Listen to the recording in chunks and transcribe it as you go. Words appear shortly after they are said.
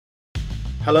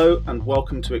Hello and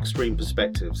welcome to Extreme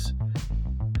Perspectives.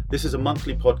 This is a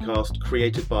monthly podcast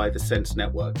created by the Sense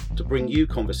Network to bring you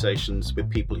conversations with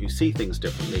people who see things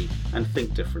differently and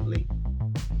think differently.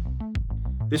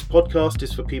 This podcast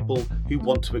is for people who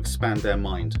want to expand their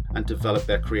mind and develop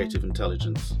their creative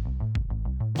intelligence.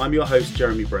 I'm your host,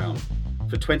 Jeremy Brown.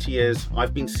 For 20 years,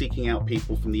 I've been seeking out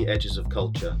people from the edges of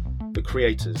culture, the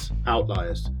creators,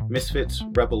 outliers, misfits,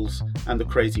 rebels, and the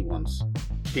crazy ones.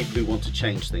 People who want to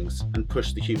change things and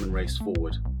push the human race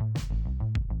forward.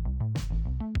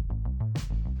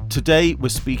 Today we're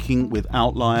speaking with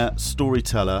outlier,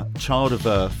 storyteller, child of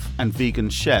earth and vegan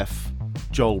chef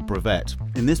Joel Brevet.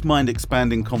 In this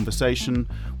mind-expanding conversation,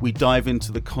 we dive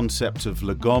into the concept of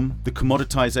le gomme, the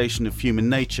commoditization of human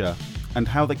nature, and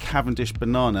how the Cavendish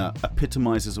banana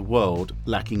epitomizes a world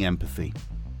lacking empathy.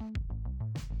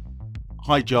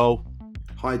 Hi Joel.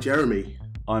 Hi Jeremy.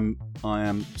 I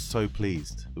am so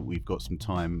pleased that we've got some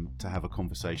time to have a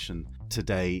conversation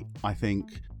today. I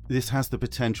think this has the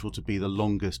potential to be the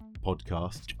longest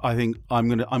podcast. I think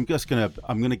I'm just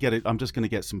gonna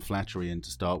get some flattery in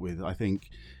to start with. I think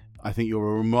you're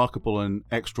a remarkable and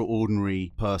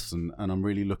extraordinary person, and I'm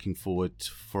really looking forward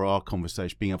for our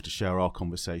conversation, being able to share our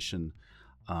conversation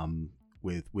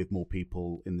with more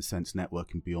people in the Sense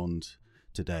Network and beyond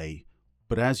today.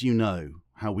 But as you know,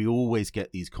 how we always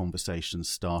get these conversations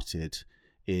started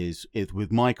is with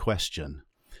my question: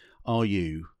 are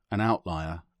you an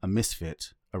outlier, a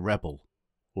misfit, a rebel,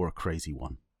 or a crazy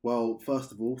one? Well,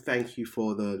 first of all, thank you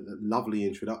for the lovely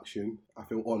introduction. I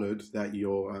feel honoured that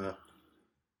you're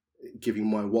giving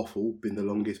my waffle been the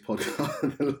longest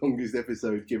podcast, the longest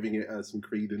episode, giving it some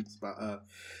credence. But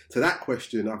to that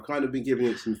question, I've kind of been giving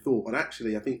it some thought. And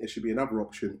actually, I think there should be another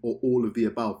option, or all of the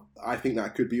above. I think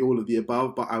that could be all of the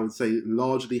above, but I would say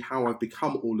largely how I've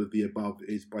become all of the above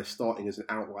is by starting as an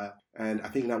outlier. And I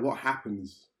think that what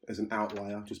happens as an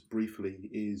outlier, just briefly,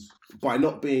 is by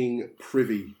not being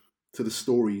privy to the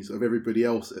stories of everybody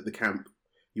else at the camp,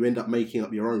 you end up making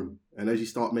up your own. And as you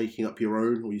start making up your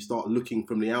own, or you start looking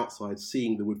from the outside,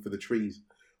 seeing the wood for the trees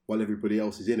while everybody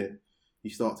else is in it, you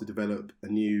start to develop a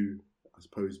new, I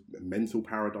suppose, mental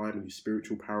paradigm, a new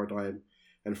spiritual paradigm.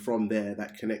 And from there,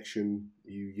 that connection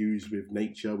you use with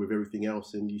nature, with everything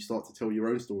else, and you start to tell your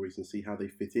own stories and see how they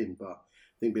fit in. But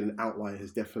I think being an outlier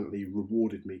has definitely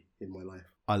rewarded me in my life.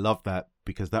 I love that,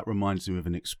 because that reminds me of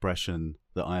an expression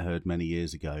that I heard many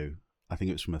years ago. I think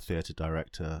it was from a theatre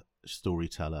director,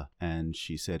 storyteller, and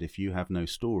she said, if you have no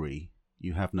story,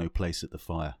 you have no place at the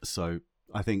fire. So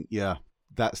I think, yeah,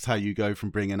 that's how you go from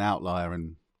being an outlier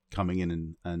and coming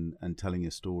in and telling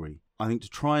your story. I think to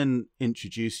try and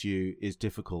introduce you is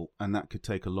difficult, and that could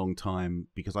take a long time,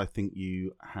 because I think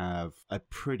you have a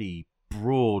pretty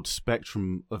broad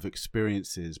spectrum of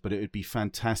experiences, but it would be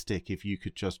fantastic if you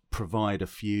could just provide a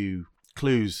few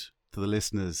clues to the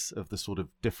listeners of the sort of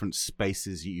different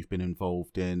spaces you've been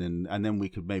involved in, and then we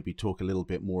could maybe talk a little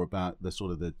bit more about the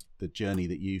sort of the journey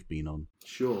that you've been on.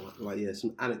 Sure,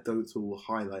 some anecdotal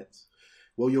highlights.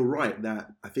 Well, you're right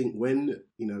that I think when,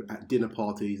 at dinner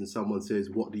parties and someone says,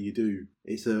 what do you do?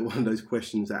 It's one of those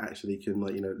questions that actually can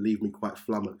leave me quite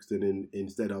flummoxed, and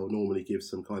instead I'll normally give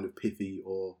some kind of pithy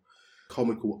or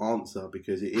comical answer,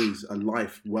 because it is a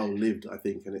life well lived, I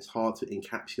think, and it's hard to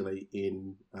encapsulate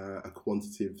in a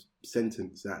quantitative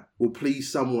sentence that will please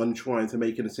someone trying to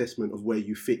make an assessment of where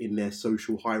you fit in their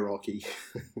social hierarchy.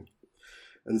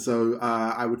 And so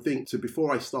I would think,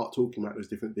 before I start talking about those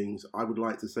different things, I would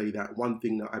like to say that one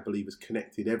thing that I believe has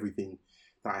connected everything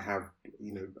that I have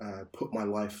put my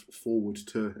life forward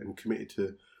to and committed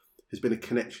to has been a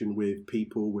connection with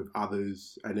people, with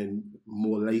others, and then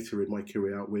more later in my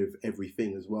career with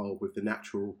everything as well, with the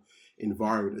natural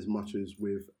environment as much as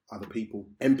with other people.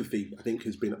 Empathy, I think,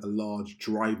 has been a large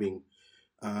driving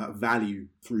value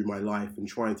through my life, and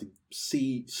trying to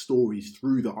see stories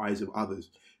through the eyes of others.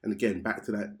 And again, back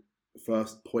to that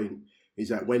first point, is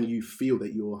that when you feel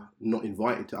that you're not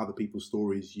invited to other people's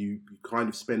stories, you kind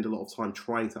of spend a lot of time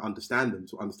trying to understand them,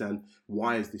 to understand,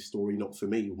 why is this story not for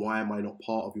me? Why am I not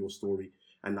part of your story?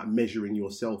 And that measuring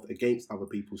yourself against other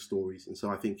people's stories. And so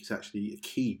I think it's actually a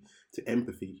key to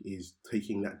empathy, is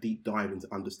taking that deep dive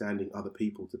into understanding other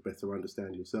people to better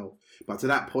understand yourself. But to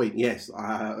that point, yes,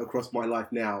 across my life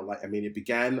now, it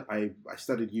began, I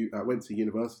went to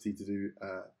university to do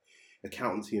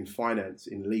accountancy and finance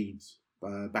in Leeds.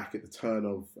 Back at the turn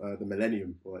of the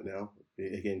millennium right now,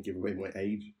 again, giving away my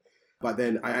age. But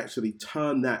then I actually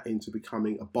turned that into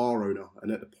becoming a bar owner.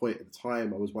 And at the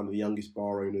time, I was one of the youngest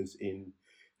bar owners in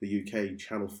the UK.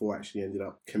 Channel 4 actually ended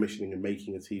up commissioning and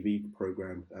making a TV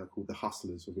programme called The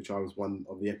Hustlers, of which I was one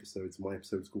of the episodes. My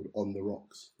episode was called On the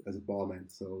Rocks as a barman.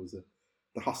 So I was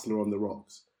The Hustler on the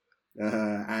Rocks.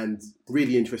 And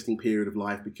really interesting period of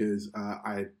life because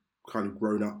I had kind of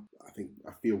grown up,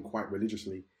 I feel quite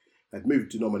religiously. I'd moved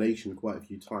denomination quite a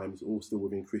few times, all still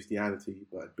within Christianity,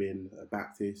 but I'd been a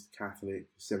Baptist, Catholic,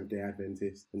 Seventh-day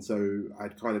Adventist. And so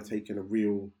I'd kind of taken a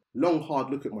real long, hard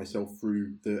look at myself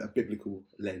through a biblical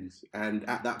lens. And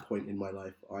at that point in my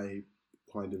life, I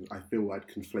feel I'd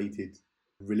conflated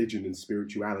religion and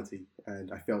spirituality.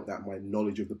 And I felt that my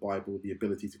knowledge of the Bible, the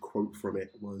ability to quote from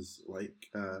it, was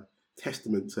like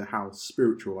testament to how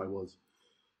spiritual I was.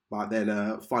 But then,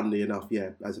 funnily enough,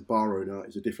 as a bar owner, it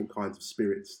was a different kinds of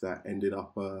spirits that ended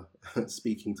up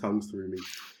speaking tongues through me.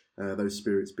 Those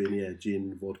spirits being,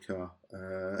 gin, vodka,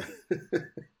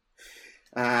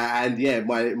 and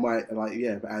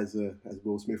as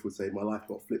Will Smith would say, my life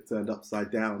got turned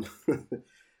upside down.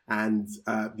 And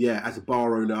as a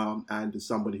bar owner and as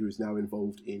somebody who is now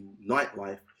involved in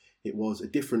nightlife, it was a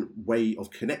different way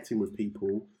of connecting with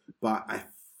people. But I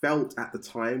felt at the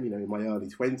time, in my early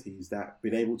 20s, that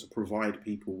being able to provide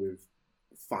people with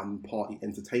fun party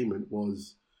entertainment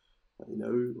was,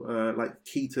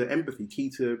 key to empathy, key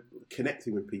to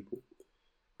connecting with people.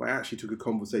 But I actually took a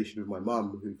conversation with my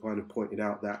mum, who kind of pointed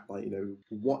out that,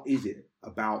 what is it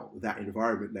about that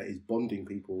environment that is bonding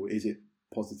people? Is it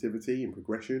positivity and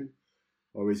progression?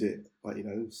 Or is it,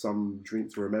 some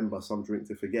drink to remember, some drink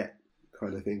to forget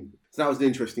kind of thing? So that was an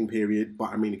interesting period.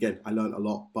 But again, I learned a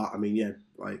lot. But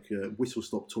Whistle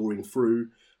Stop touring through.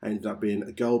 I ended up being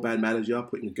a girl band manager,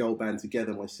 putting a girl band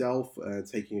together myself,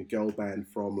 taking a girl band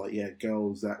from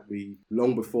girls that we,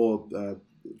 long before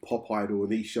Pop Idol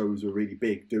and these shows were really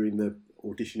big, doing the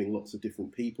auditioning lots of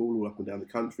different people all up and down the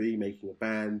country, making a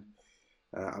band.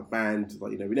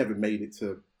 We never made it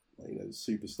to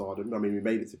superstardom. We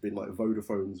made it to being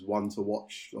Vodafone's one to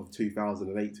watch of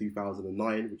 2008,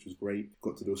 2009, which was great.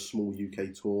 Got to do a small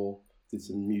UK tour, did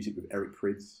some music with Eric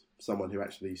Prydz, someone who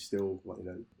actually still,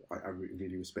 I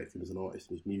really respect him as an artist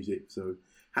and his music. So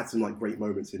had some great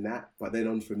moments in that. But then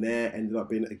on from there, ended up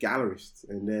being a gallerist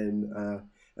and then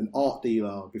an art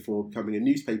dealer before becoming a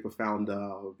newspaper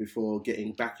founder, before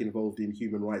getting back involved in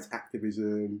human rights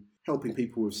activism, helping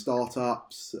people with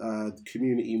startups,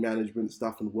 community management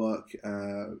stuff and work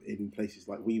in places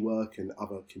like WeWork and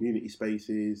other community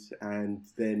spaces. And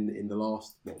then in the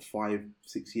last 5-6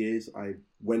 years, I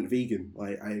went vegan.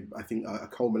 I think a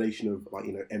culmination of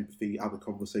empathy, other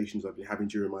conversations I've been having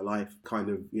during my life kind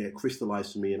of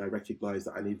crystallized for me, and I recognized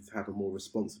that I needed to have a more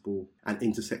responsible and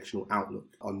intersectional outlook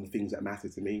on the things that matter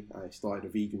to me. I started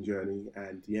a vegan journey,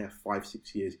 and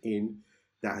 5-6 years in,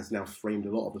 that has now framed a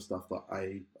lot of the stuff that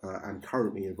I am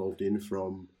currently involved in,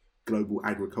 from global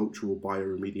agricultural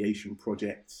bioremediation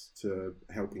projects to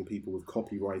helping people with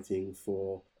copywriting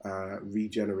for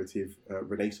regenerative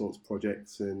Renaissance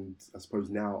projects, and I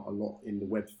suppose now a lot in the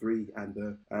Web3 and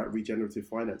the regenerative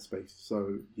finance space.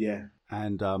 So, yeah.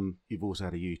 And you've also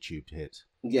had a YouTube hit.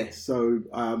 Yes. So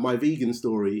my vegan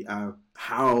story,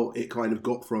 how it kind of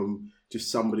got from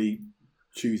just somebody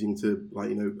choosing to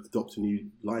adopt a new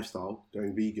lifestyle,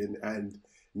 going vegan, and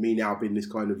me now being this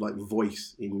kind of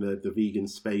voice in the vegan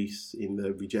space, in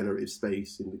the regenerative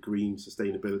space, in the green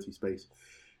sustainability space,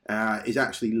 is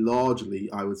actually largely,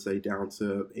 I would say, down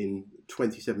to in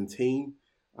 2017,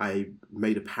 I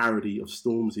made a parody of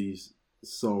Stormzy's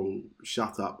song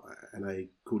Shut Up, and I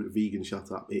called it Vegan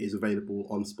Shut Up. It is available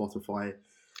on Spotify,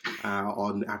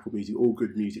 on Apple Music, all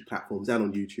good music platforms, and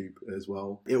on YouTube as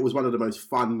well. It was one of the most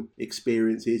fun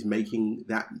experiences making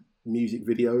that music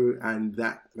video and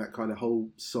that kind of whole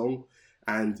song.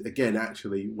 And again,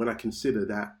 actually, when I consider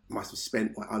that, I must have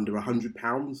spent under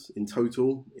 £100 in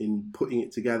total in putting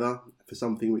it together for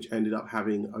something which ended up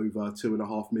having over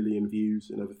 2.5 million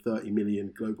views and over 30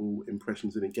 million global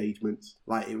impressions and engagements.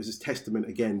 It was a testament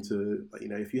again to,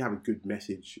 if you have a good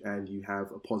message and you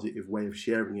have a positive way of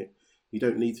sharing it, you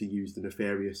don't need to use the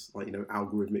nefarious,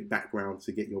 algorithmic background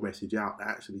to get your message out.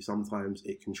 Actually, sometimes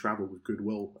it can travel with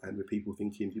goodwill and with people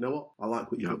thinking, you know what, I like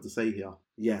what you've got to say here.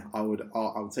 Yeah, I would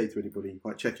say to anybody,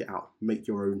 check it out, make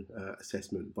your own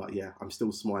assessment. But yeah, I'm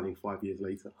still smiling 5 years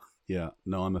later. Yeah,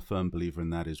 no, I'm a firm believer in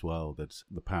that as well. That's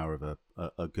the power of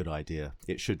a good idea.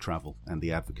 It should travel, and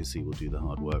the advocacy will do the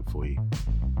hard work for you.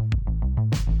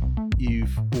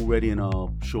 You've already, in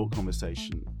our short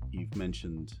conversation, you've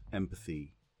mentioned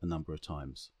empathy a number of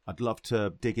times. I'd love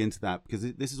to dig into that, because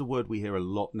this is a word we hear a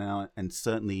lot now, and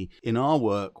certainly in our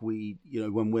work, we,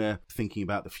 when we're thinking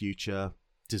about the future,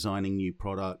 designing new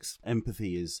products,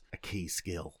 empathy is a key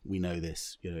skill. We know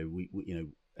this. We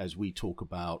as we talk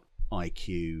about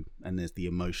IQ, and there's the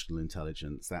emotional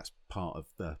intelligence, that's part of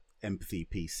the empathy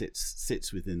piece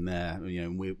sits within there.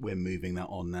 And we're moving that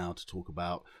on now to talk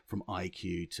about from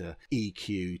IQ to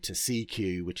EQ to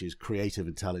CQ, which is creative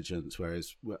intelligence, where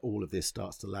all of this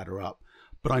starts to ladder up.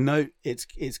 But I know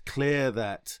it's clear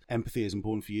that empathy is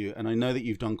important for you, and I know that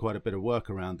you've done quite a bit of work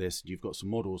around this. You've got some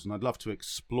models, and I'd love to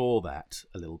explore that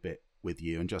a little bit with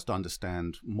you and just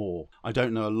understand more. I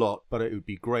don't know a lot, but it would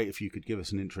be great if you could give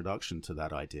us an introduction to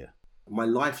that idea. My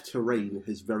life terrain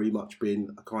has very much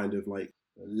been a kind of like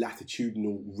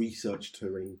latitudinal research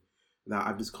terrain that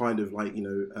I've just kind of like,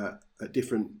 at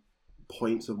different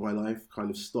points of my life kind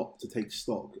of stopped to take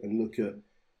stock and look at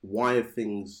why have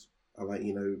things like,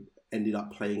 ended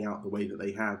up playing out the way that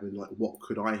they have, and like what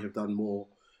could I have done more?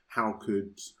 How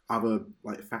could other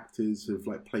like factors have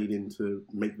like played in to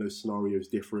make those scenarios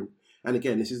different? And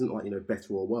again, this isn't like,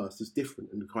 better or worse, it's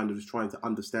different, and kind of just trying to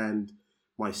understand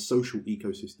my social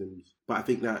ecosystems. But I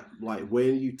think that like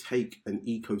when you take an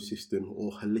ecosystem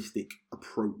or holistic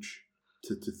approach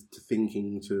to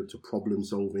thinking, to problem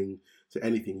solving, to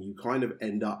anything, you kind of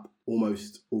end up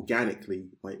almost organically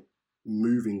like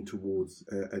moving towards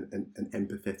an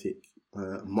empathetic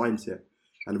mindset.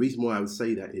 And the reason why I would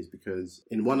say that is because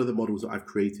in one of the models that I've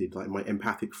created, like my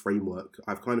empathic framework,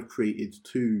 I've kind of created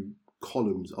two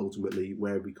columns ultimately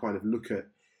where we kind of look at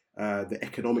the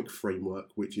economic framework,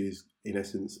 which is in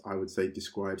essence, I would say,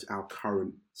 describes our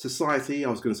current society. I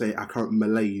was going to say our current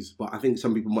malaise, but I think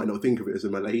some people might not think of it as a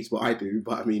malaise, but I do.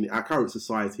 But I mean, our current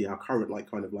society, our current like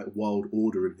kind of like world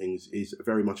order and things is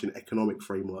very much an economic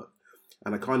framework.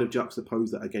 And I kind of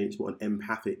juxtapose that against what an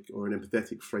empathic or an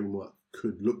empathetic framework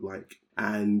could look like.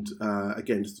 And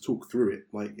again, just to talk through it,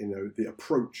 like, the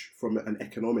approach from an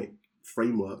economic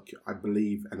framework, I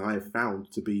believe, and I have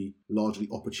found to be largely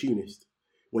opportunist.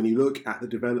 When you look at the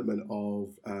development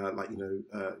of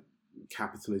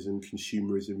capitalism,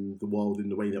 consumerism, the world in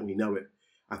the way that we know it,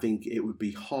 I think it would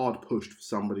be hard pushed for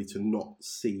somebody to not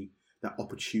see that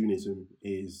opportunism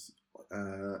is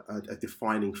a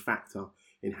defining factor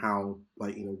in how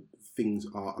things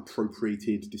are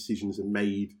appropriated, decisions are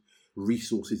made,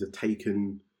 resources are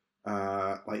taken,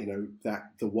 that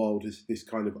the world is this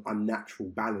kind of unnatural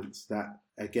balance that,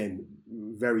 again,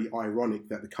 very ironic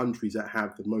that the countries that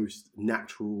have the most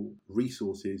natural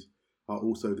resources are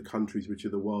also the countries which are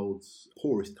the world's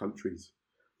poorest countries.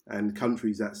 And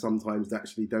countries that sometimes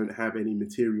actually don't have any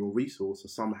material resource are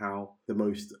somehow the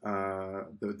most,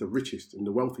 the richest and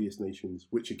the wealthiest nations,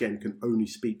 which again can only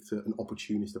speak to an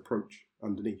opportunist approach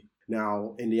underneath.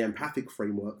 Now, in the empathic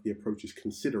framework, the approach is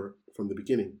considerate from the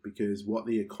beginning, because what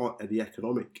the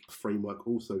economic framework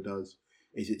also does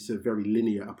is it's a very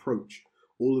linear approach.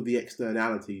 All of the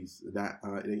externalities that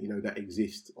that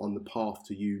exist on the path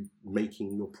to you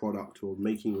making your product or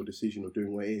making your decision or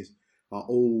doing what it is are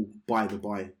all by the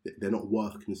by. They're not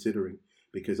worth considering,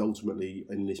 because ultimately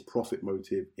in this profit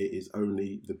motive, it is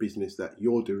only the business that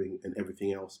you're doing, and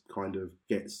everything else kind of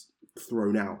gets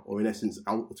thrown out, or in essence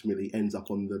ultimately ends up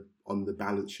on the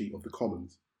balance sheet of the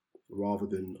commons rather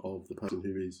than of the person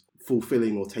who is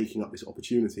fulfilling or taking up this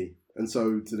opportunity. And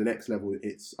so to the next level,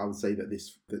 I would say that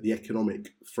the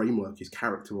economic framework is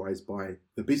characterized by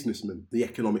the businessman, the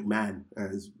economic man,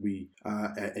 as we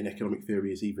in economic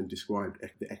theory is even described,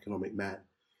 the economic man.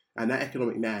 And that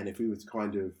economic man, if we were to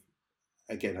kind of,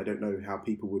 again, I don't know how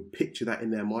people would picture that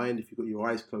in their mind. If you've got your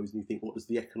eyes closed and you think, what does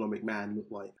the economic man look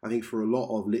like? I think for a lot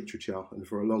of literature and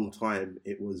for a long time,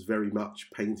 it was very much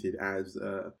painted as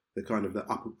the kind of the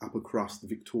upper crust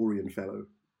Victorian fellow,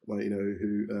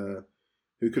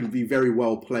 who can be very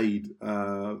well played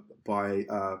by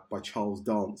Charles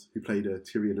Dance, who played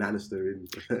Tyrion Lannister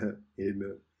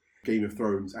in Game of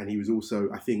Thrones, and he was also,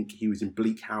 I think, he was in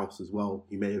Bleak House as well.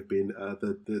 He may have been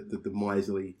the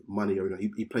miserly money owner.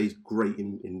 He plays great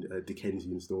in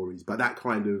Dickensian stories, but that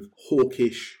kind of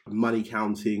hawkish, money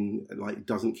counting, like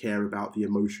doesn't care about the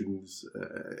emotions.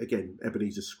 Again,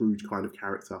 Ebenezer Scrooge kind of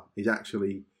character is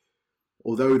actually.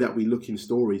 Although that we look in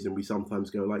stories and we sometimes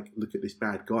go like, look at this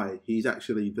bad guy, he's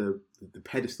actually the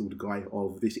pedestaled guy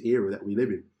of this era that we live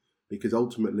in. Because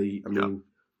ultimately, I mean,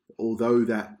 although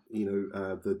that,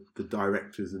 the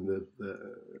directors and the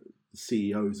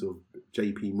CEOs of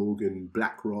JP Morgan,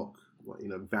 BlackRock,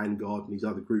 Vanguard and these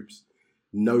other groups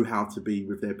know how to be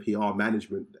with their PR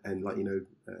management and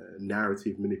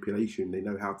narrative manipulation. They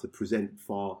know how to present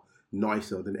far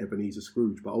nicer than Ebenezer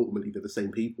Scrooge, but ultimately they're the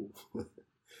same people.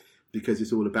 Because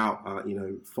it's all about,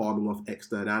 farming off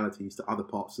externalities to other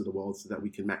parts of the world so that we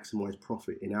can maximize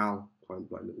profit in our kind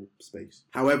of little space.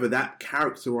 However, that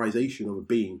characterization of a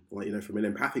being, from an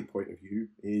empathic point of view,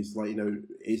 is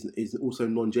is also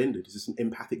non-gendered. It's just an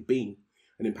empathic being.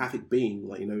 an empathic being,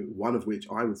 one of which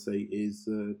I would say is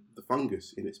the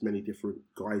fungus in its many different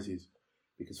guises,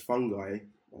 because fungi,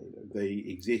 they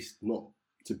exist not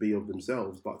to be of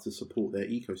themselves, but to support their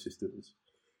ecosystems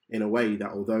in a way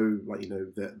that, although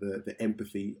the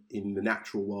empathy in the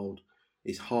natural world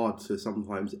is hard to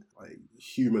sometimes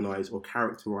humanize or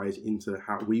characterize into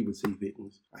how we would see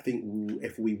things. I think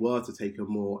if we were to take a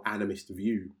more animist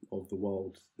view of the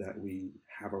world that we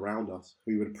have around us,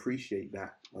 we would appreciate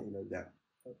that,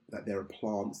 that there are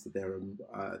plants, that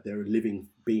there are living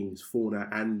beings, fauna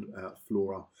and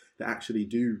flora, that actually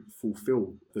do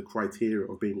fulfill the criteria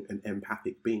of being an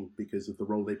empathic being because of the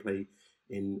role they play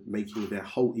in making their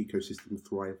whole ecosystem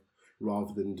thrive,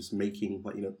 rather than just making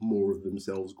more of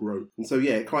themselves grow. And so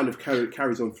it kind of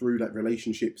carries on through that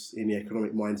relationships in the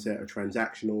economic mindset are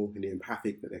transactional, in the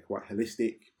empathic that they're quite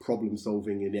holistic. Problem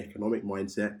solving in the economic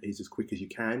mindset is as quick as you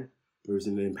can, whereas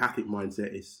in the empathic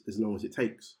mindset it's as long as it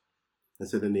takes. And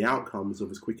so then the outcomes of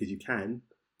as quick as you can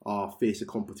are fiercer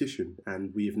competition,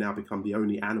 and we have now become the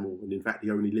only animal, and in fact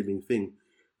the only living thing,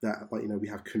 that we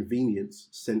have convenience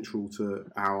central to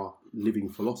our living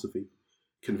philosophy.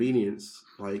 Convenience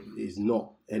is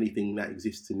not anything that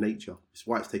exists in nature. It's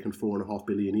why it's taken 4.5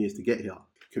 billion years to get here.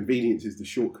 Convenience is the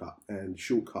shortcut, and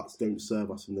shortcuts don't serve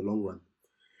us in the long run.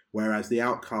 Whereas the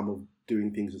outcome of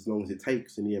doing things as long as it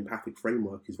takes in the empathic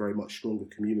framework is very much stronger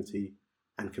community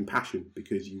and compassion,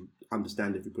 because you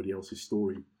understand everybody else's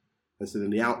story. And so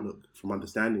then the outlook from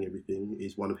understanding everything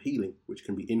is one of healing, which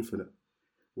can be infinite.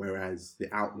 Whereas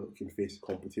the outlook in fierce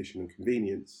competition and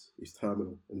convenience is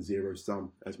terminal and zero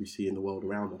sum, as we see in the world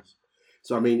around us.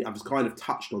 So, I've just kind of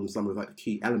touched on some of the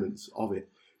key elements of it.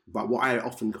 But what I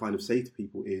often kind of say to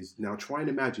people is, now try and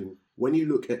imagine when you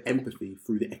look at empathy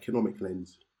through the economic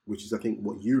lens, which is, I think,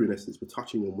 what you, in essence, were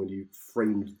touching on when you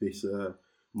framed this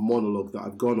monologue that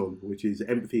I've gone on, which is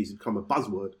empathy has become a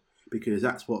buzzword because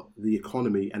that's what the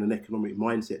economy and an economic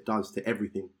mindset does to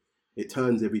everything. It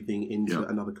turns everything into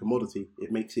another commodity.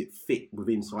 It makes it fit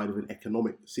within inside of an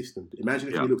economic system.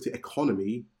 Imagine if we looked at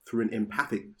economy through an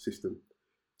empathic system.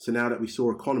 So now that we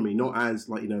saw economy not as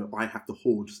I have to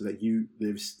hoard so that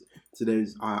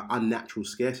there's unnatural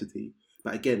scarcity,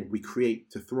 but again, we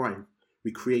create to thrive.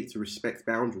 We create to respect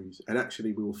boundaries, and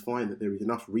actually we will find that there is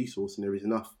enough resource and there is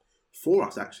enough for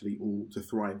us actually all to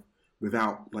thrive,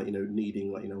 without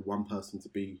needing one person to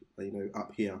be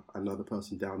up here, another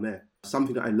person down there.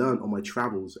 Something that I learned on my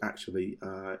travels actually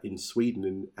in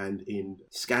Sweden and in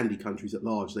Scandi countries at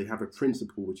large, they have a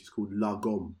principle which is called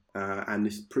lagom, and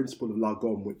this principle of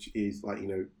lagom, which is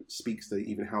speaks to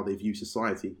even how they view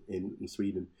society in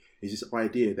Sweden, is this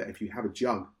idea that if you have a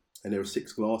jug and there are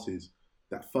 6 glasses,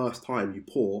 that first time you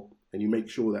pour and you make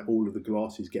sure that all of the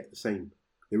glasses get the same.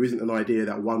 There isn't an idea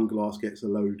that one glass gets a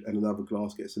load and another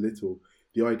glass gets a little.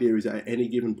 The idea is that at any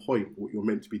given point, what you're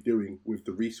meant to be doing with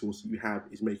the resource that you have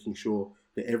is making sure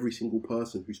that every single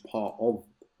person who's part of,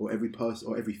 or every person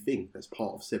or everything that's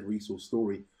part of said resource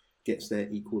story gets their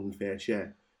equal and fair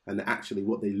share. And that actually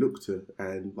what they look to,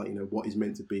 and what is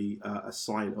meant to be a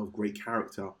sign of great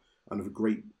character and of a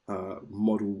great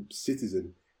model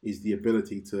citizen, is the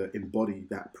ability to embody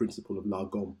that principle of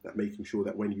lagom, that making sure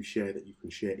that when you share, that you can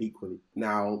share equally.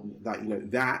 Now,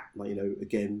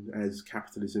 again, as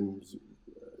capitalism's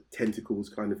tentacles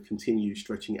kind of continue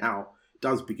stretching out,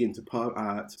 does begin to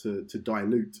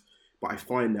dilute. But I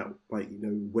find that,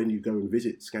 when you go and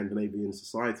visit Scandinavian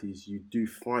societies, you do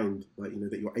find,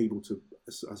 that you're able to,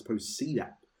 I suppose, see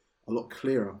that a lot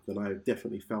clearer than I've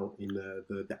definitely felt in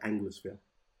the Anglosphere.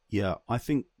 Yeah, I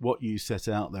think what you set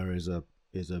out there is a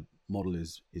model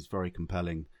is very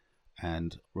compelling,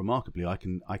 and remarkably I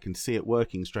can see it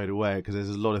working straight away, because there's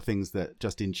a lot of things that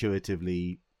just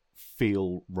intuitively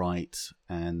feel right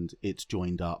and it's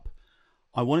joined up.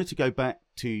 I wanted to go back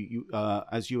to you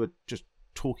as you were just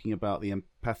talking about the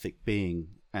empathic being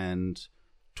and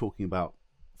talking about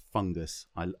fungus.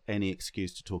 Any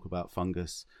excuse to talk about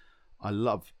fungus I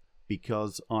love,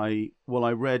 because I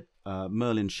read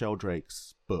Merlin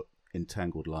Sheldrake's book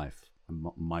Entangled Life. I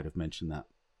might have mentioned that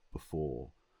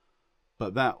before,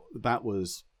 but that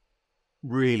was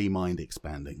really mind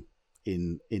expanding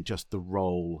in just the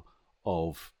role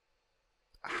of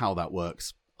how that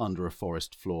works under a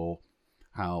forest floor,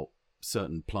 how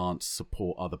certain plants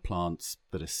support other plants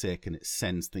that are sick, and it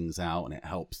sends things out and it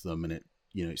helps them, and it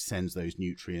sends those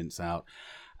nutrients out.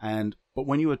 But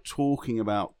when you were talking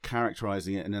about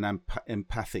characterizing it in an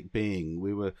empathic being,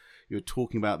 you were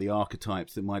talking about the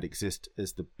archetypes that might exist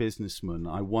as the businessman.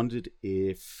 I wondered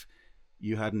if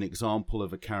you had an example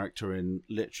of a character in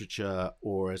literature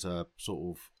or as a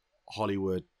sort of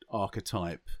Hollywood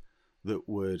archetype that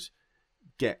would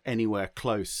get anywhere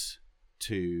close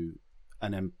to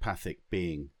an empathic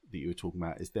being that you were talking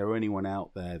about. Is there anyone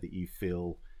out there that you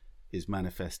feel is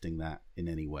manifesting that in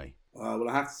any way? Well,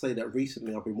 I have to say that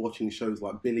recently I've been watching shows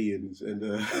like Billions and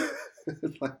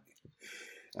like,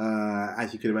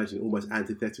 as you can imagine, almost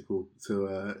antithetical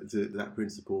to that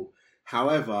principle.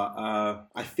 However,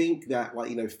 I think that,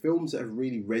 like, films that have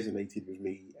really resonated with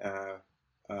me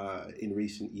in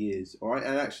recent years,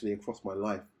 and actually across my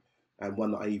life, and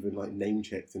one that I even like name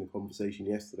checked in a conversation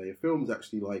yesterday, are films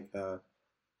actually like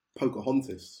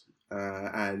Pocahontas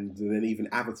and then even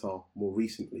Avatar more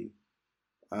recently,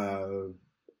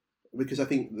 because I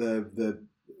think the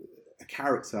a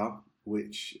character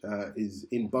which is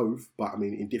in both, but I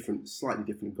mean in slightly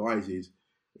different guises,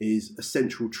 is a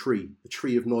central tree, a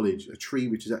tree of knowledge, a tree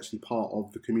which is actually part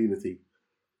of the community.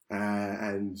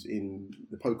 And in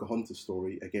the Pocahontas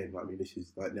story, again, I mean, this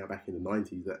is like now back in the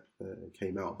 90s that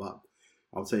came out, but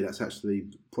I would say that's actually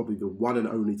probably the one and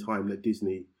only time that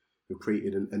Disney have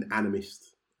created an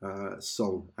animist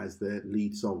song as their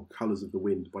lead song, Colours of the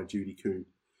Wind by Judy Kuhn,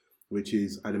 which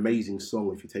is an amazing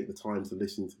song if you take the time to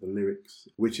listen to the lyrics,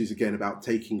 which is again about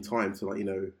taking time to, like,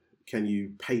 can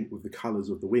you paint with the colours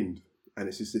of the wind? And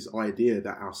it's just this idea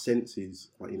that our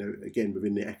senses, like, again,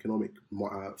 within the economic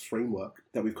framework,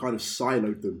 that we've kind of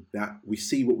siloed them, that we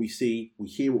see what we see, we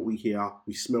hear what we hear,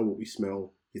 we smell what we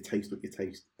smell, you taste what you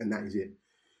taste, and that is it.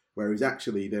 Whereas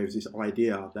actually there's this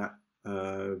idea that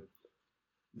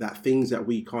that things that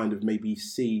we kind of maybe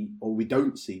see or we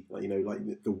don't see, like,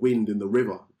 like the wind and the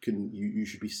river, you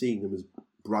should be seeing them as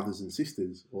brothers and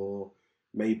sisters, or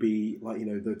maybe, like,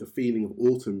 the feeling of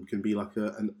autumn can be like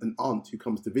an aunt who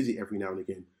comes to visit every now and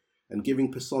again, and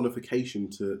giving personification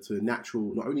to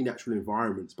natural, not only natural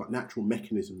environments, but natural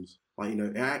mechanisms. Like,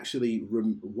 actually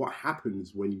what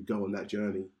happens when you go on that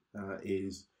journey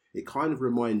is it kind of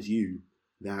reminds you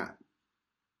that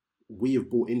we have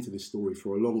bought into this story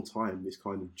for a long time, this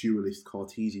kind of dualist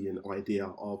Cartesian idea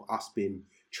of us being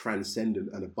transcendent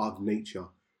and above nature,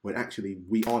 when actually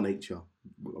we are nature.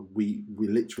 We're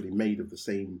literally made of the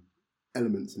same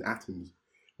elements and atoms.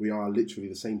 We are literally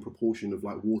the same proportion of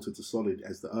like water to solid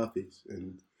as the earth is.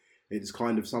 And it's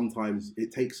kind of, sometimes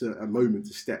it takes a moment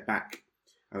to step back.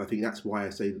 And I think that's why I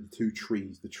say that the two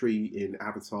trees, the tree in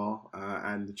Avatar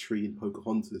and the tree in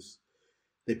Pocahontas,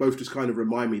 they both just kind of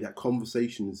remind me that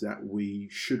conversations that we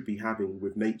should be having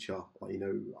with nature. Like,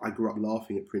 I grew up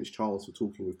laughing at Prince Charles for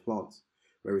talking with plants,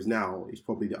 whereas now it's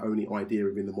probably the only idea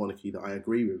within the monarchy that I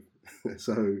agree with.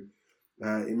 So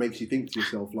it makes you think to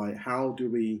yourself, like, how do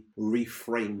we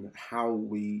reframe how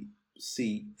we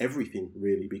see everything,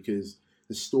 really? Because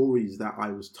the stories that I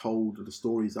was told, or the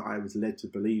stories that I was led to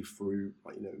believe through,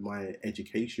 like, my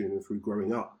education and through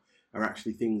growing up, are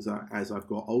actually things that, as I've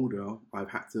got older, I've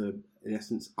had to, in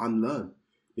essence, unlearn,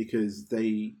 because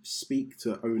they speak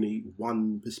to only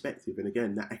one perspective. And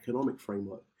again, that economic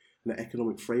framework. And that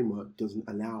economic framework doesn't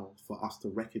allow for us to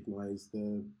recognize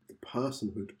the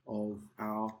personhood of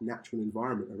our natural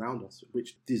environment around us,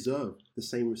 which deserve the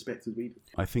same respect as we do.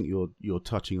 I think you're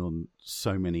touching on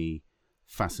so many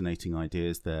fascinating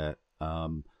ideas there.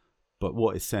 But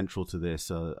what is central to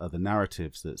this are the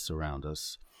narratives that surround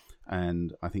us.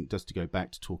 And I think, just to go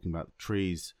back to talking about the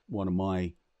trees, one of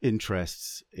my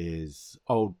interests is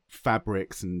old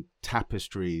fabrics and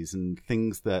tapestries and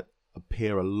things that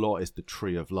appear a lot as the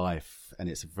tree of life. And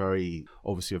it's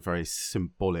obviously a very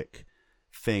symbolic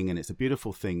thing, and it's a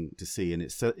beautiful thing to see, and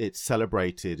it's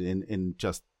celebrated in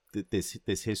just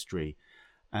this history.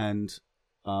 And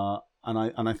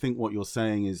I think what you're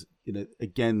saying is,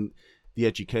 again, the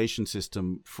education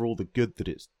system, for all the good that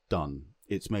it's done,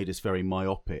 it's made us very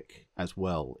myopic as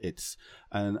well.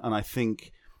 And I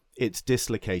think it's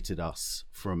dislocated us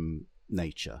from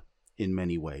nature in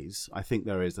many ways. I think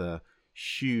there is a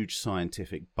huge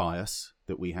scientific bias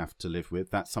that we have to live with.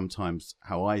 That's sometimes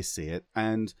how I see it.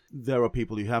 And there are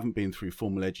people who haven't been through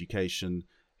formal education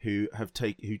who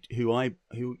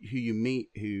you meet,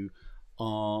 who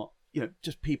are,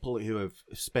 just people who have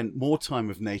spent more time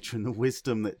with nature, and the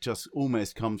wisdom that just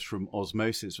almost comes from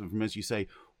osmosis, from, as you say,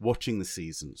 watching the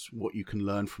seasons, what you can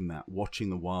learn from that, watching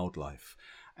the wildlife.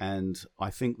 And I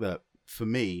think that for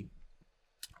me,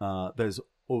 there's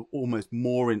almost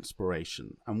more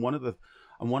inspiration. And one of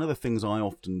the things I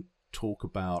often talk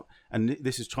about, and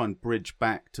this is trying to bridge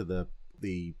back to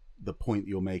the point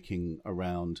you're making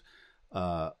around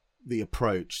the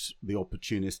approach, the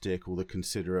opportunistic or the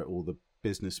considerate or the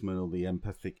businessman or the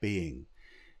empathic being,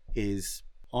 is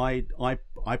I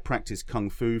practiced Kung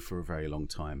Fu for a very long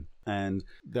time, and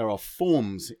there are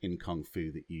forms in Kung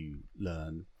Fu that you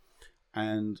learn,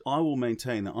 and I will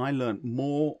maintain that I learned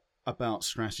more about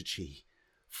strategy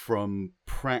from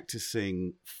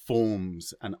practicing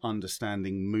forms and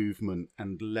understanding movement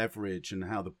and leverage and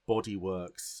how the body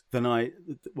works, then I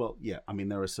mean,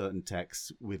 there are certain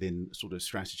texts within sort of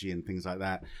strategy and things like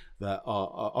that that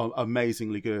are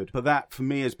amazingly good. But that, for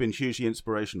me, has been hugely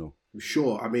inspirational.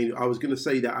 Sure. I mean, I was going to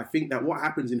say that I think that what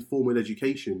happens in formal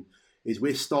education is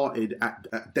we're started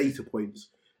at data points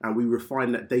and we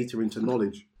refine that data into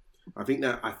knowledge.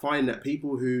 I find that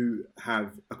people who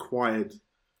have acquired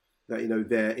that, you know,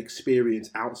 their experience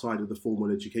outside of the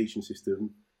formal education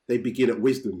system, they begin at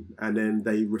wisdom and then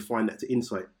they refine that to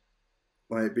insight,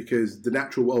 right? Because the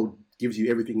natural world gives you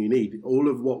everything you need. All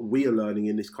of what we are learning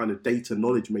in this kind of data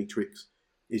knowledge matrix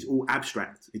is all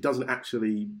abstract. It doesn't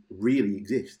actually really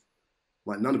exist.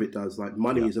 Like, none of it does. Like,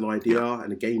 money is an idea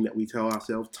and a game that we tell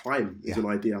ourselves. Time is an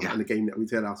idea and a game that we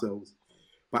tell ourselves.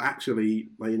 But actually,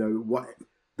 you know, what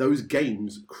those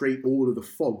games create all of the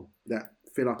fog that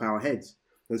fill up our heads.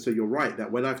 And so you're right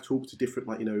that when I've talked to different,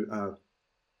 like, you know,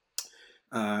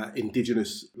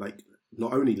 indigenous, like,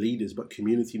 not only leaders but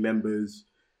community members,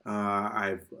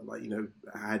 I've, like, you know,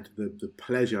 had the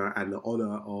pleasure and the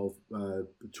honor of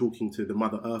talking to the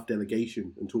Mother Earth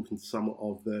delegation and talking to some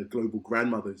of the global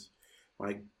grandmothers,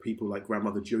 like people like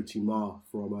Grandmother Jyoti Ma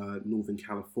from Northern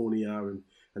California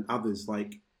and others.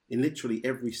 Like, in literally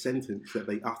every sentence that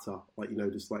they utter, like, you know,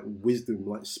 just like wisdom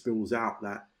like spills out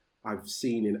that I've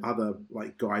seen in other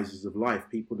like guises of life.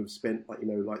 People have spent, like, you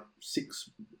know, like 6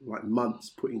 months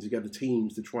putting together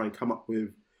teams to try and come up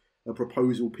with a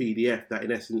proposal PDF that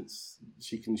in essence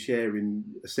she can share in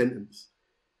a sentence.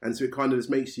 And so it kind of just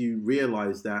makes you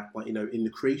realize that, like, you know, in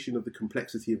the creation of the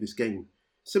complexity of this game,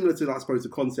 similar to, I suppose, the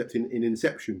concept in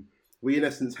Inception, we in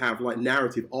essence have like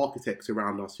narrative architects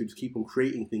around us who just keep on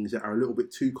creating things that are a little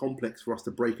bit too complex for us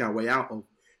to break our way out of,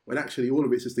 when actually all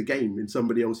of it's just a game in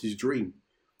somebody else's dream.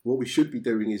 What we should be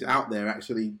doing is out there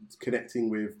actually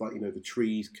connecting with, like, you know, the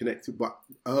trees, connected, but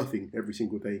earthing every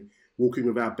single day, walking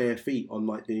with our bare feet on,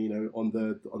 like, you know, on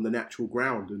the natural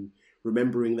ground, and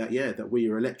remembering that, that we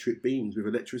are electric beings with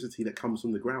electricity that comes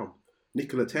from the ground.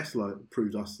 Nikola Tesla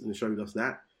proved us and showed us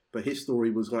that, but his story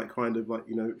was like kind of like,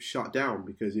 you know, shut down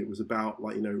because it was about,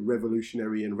 like, you know,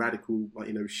 revolutionary and radical, like,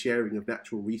 you know, sharing of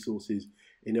natural resources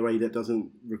in a way that doesn't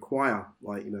require,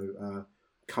 like, you know,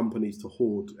 companies to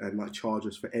hoard and like charge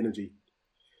us for energy.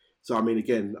 So I mean,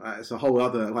 again, it's a whole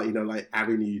other, like, you know, like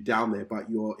avenue down there, but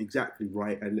you're exactly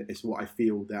right, and it's what I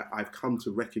feel that I've come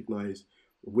to recognize.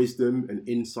 Wisdom and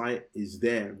insight is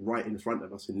there right in front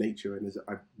of us in nature, and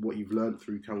what you've learned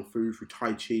through Kung Fu, through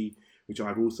Tai Chi, which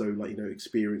I've also, like, you know,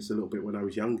 experienced a little bit when I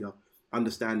was younger,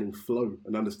 understanding flow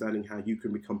and understanding how you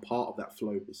can become part of that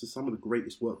flow. This is some of the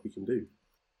greatest work we can do.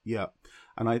 Yeah,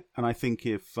 and I think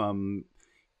if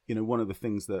you know, one of the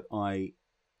things that I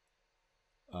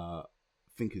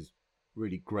think is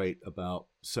really great about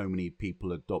so many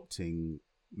people adopting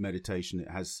meditation,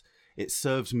 it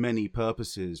serves many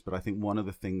purposes, but I think one of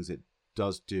the things it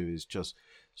does do is just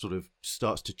sort of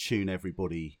starts to tune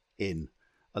everybody in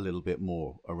a little bit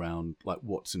more around like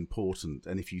what's important.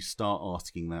 And if you start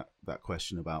asking that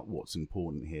question about what's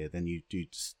important here, then you do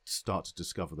start to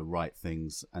discover the right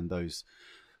things, and those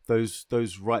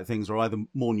right things are either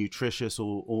more nutritious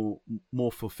or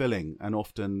more fulfilling, and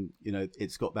often, you know,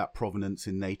 it's got that provenance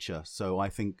in nature. So I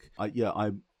think we're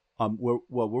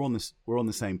on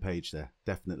the same page there,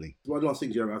 definitely. One last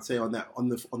thing, Jeremy, I'd say on that, on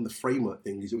the framework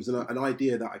thing, is it was an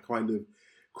idea that I kind of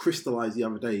crystallized the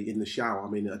other day in the shower. I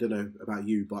mean, I don't know about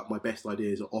you, but my best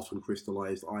ideas are often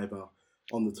crystallized either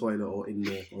on the toilet or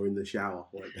in the shower,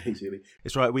 like, basically.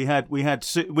 It's right. We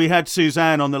had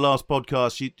Suzanne on the last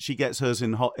podcast. She gets hers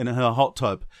in her hot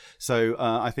tub. So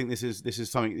I think this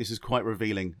is quite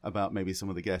revealing about maybe some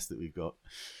of the guests that we've got.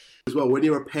 As well, when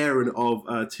you're a parent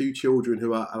of 2 children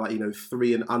who are like, you know,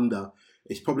 3 and under,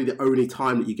 it's probably the only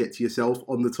time that you get to yourself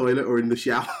on the toilet or in the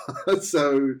shower.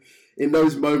 So in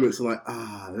those moments, I'm like,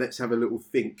 let's have a little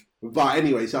think. But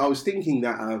anyway, so I was thinking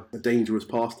that a dangerous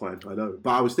pastime, I know,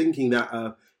 but I was thinking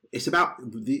that it's about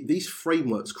these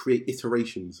frameworks create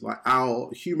iterations. Like, our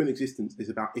human existence is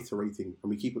about iterating, and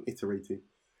we keep on iterating.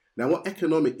 Now, what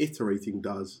economic iterating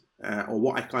does, or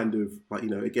what I kind of, like, you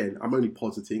know, again, I'm only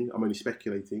positing, I'm only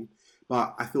speculating,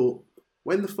 but I thought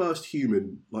when the first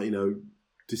human, like, you know,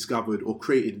 discovered or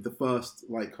created the first,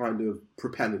 like, kind of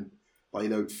propellant, like, you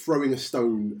know, throwing a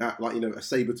stone at, like, you know, a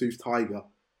saber-toothed tiger,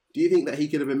 do you think that he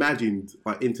could have imagined,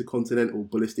 like, intercontinental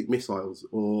ballistic missiles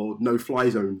or no-fly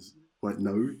zones? Like,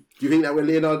 no. Do you think that when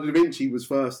Leonardo da Vinci was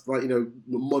first, like, you know,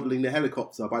 modelling the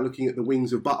helicopter by looking at the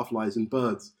wings of butterflies and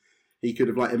birds, he could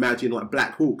have, like, imagined, like,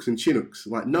 Black Hawks and Chinooks?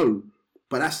 Like, no.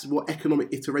 But that's what economic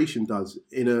iteration does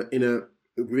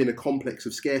within a complex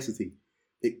of scarcity.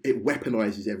 it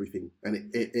weaponizes everything, and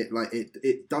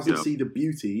it doesn't see the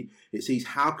beauty. It sees,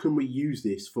 how can we use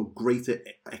this for greater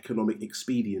economic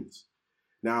expedience.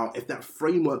 Now, if that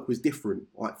framework was different,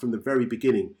 like from the very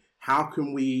beginning, how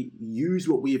can we use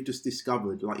what we have just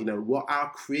discovered, like, what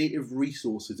our creative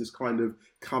resources has kind of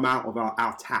come out of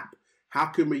our tap? How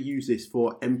can we use this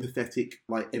for empathetic,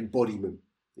 like, embodiment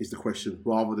is the question,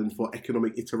 rather than for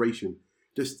economic iteration?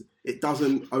 Just, it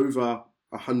doesn't, over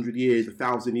 100 years,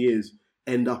 1,000 years,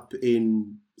 end up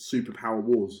in superpower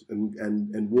wars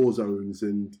and war zones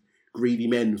and greedy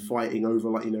men fighting over,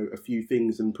 like, a few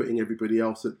things and putting everybody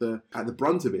else at the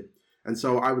brunt of it. And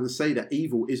so I would say that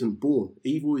evil isn't born.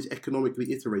 Evil is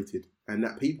economically iterated, and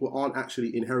that people aren't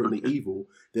actually inherently evil.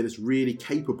 They're just really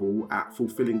capable at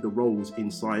fulfilling the roles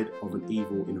inside of an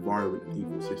evil environment, an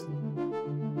evil system.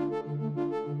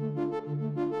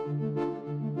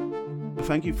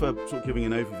 Thank you for sort of giving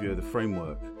an overview of the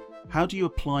framework. How do you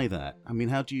apply that? I mean,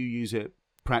 how do you use it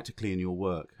practically in your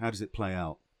work? How does it play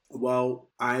out? Well,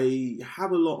 I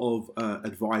have a lot of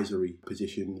advisory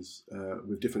positions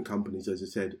with different companies, as I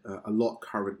said, a lot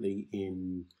currently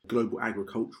in global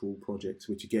agricultural projects,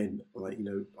 which again, like,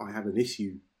 I have an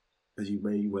issue, as you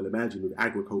may well imagine, with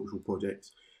agricultural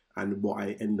projects. And what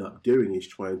I end up doing is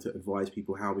trying to advise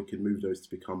people how we can move those to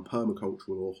become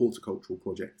permacultural or horticultural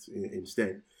projects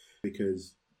instead,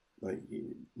 because, like,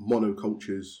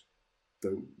 monocultures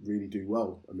don't really do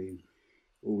well. I mean,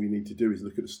 all we need to do is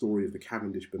look at the story of the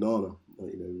Cavendish banana,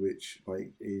 which,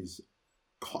 like, is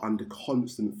under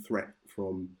constant threat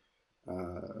from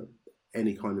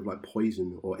any kind of, like,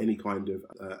 poison or any kind of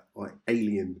like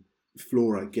alien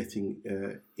flora getting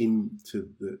into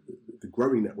the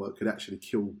growing network could actually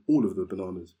kill all of the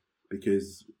bananas,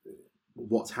 because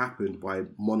what's happened by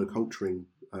monoculturing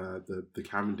the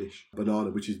Cavendish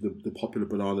banana, which is the popular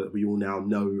banana that we all now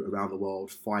know around the world,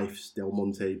 Fife's, Del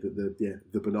Monte,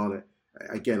 the banana.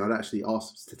 Again, I'd actually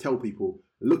ask to tell people,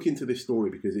 look into this story,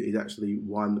 because it is actually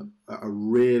a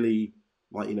really,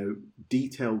 like,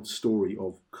 detailed story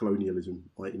of colonialism,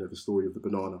 like, the story of the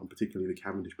banana, and particularly the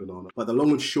Cavendish banana. But the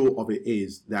long and short of it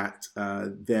is that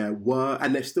there were,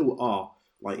 and there still are,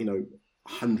 like,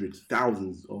 hundreds,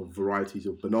 thousands of varieties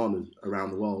of bananas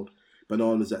around the world.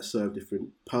 Bananas that serve different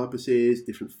purposes,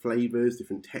 different flavors,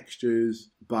 different textures.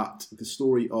 But the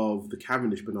story of the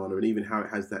Cavendish banana, and even how it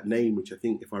has that name, which I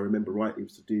think, if I remember rightly,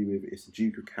 was to do with, it's the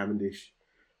Duke of Cavendish,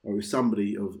 or was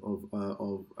somebody of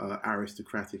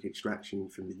aristocratic extraction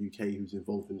from the UK who's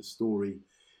involved in the story.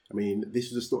 I mean,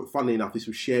 this was a story, funnily enough, this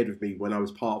was shared with me when I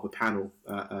was part of a panel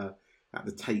at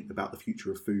the Tate about the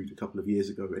future of food a couple of years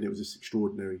ago, and it was just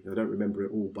extraordinary. I don't remember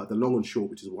it all, but the long and short,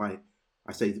 which is why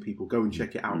I say to people, go and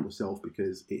check it out yourself,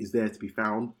 because it is there to be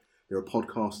found. There are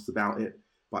podcasts about it,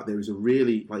 but there is a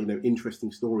really, like,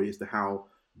 interesting story as to how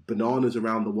bananas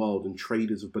around the world and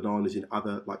traders of bananas in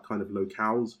other, like, kind of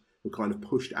locales were kind of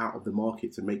pushed out of the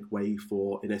market to make way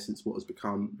for, in essence, what has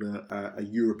become a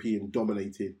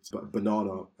European-dominated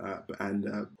banana and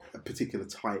a particular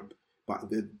type. But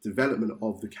the development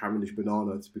of the Cavendish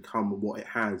banana to become what it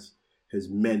has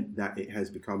meant that it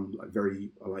has become, like, very,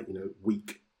 like,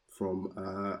 weak from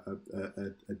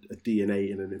a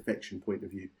DNA and an infection point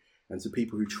of view. And so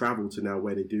people who travel to now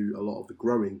where they do a lot of the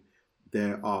growing,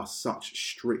 there are such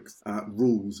strict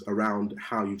rules around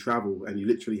how you travel, and you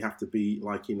literally have to be,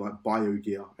 like, in, like, bio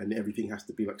gear, and everything has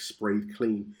to be, like, sprayed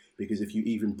clean, because if you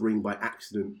even bring by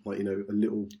accident, like, a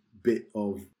little bit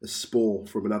of a spore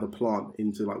from another plant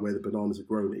into, like, where the bananas are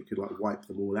grown, it could, like, wipe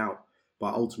them all out.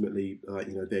 But ultimately,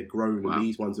 they're grown, and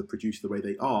these ones are produced the way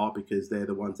they are because they're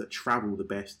the ones that travel the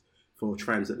best for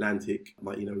transatlantic,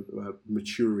 like,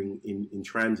 maturing in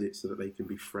transit, so that they can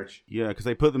be fresh. Yeah, because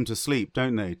they put them to sleep,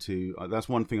 don't they? That's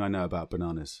one thing I know about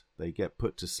bananas. They get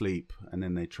put to sleep and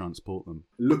then they transport them.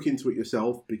 Look into it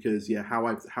yourself, because how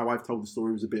I've told the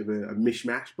story was a bit of a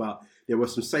mishmash, but there were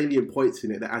some salient points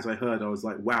in it that, as I heard, I was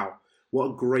like, wow, what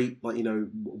a great, like,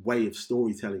 way of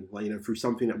storytelling, like, through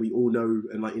something that we all know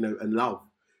and, like, and love.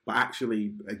 But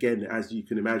actually, again, as you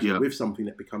can imagine, with something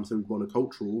that becomes so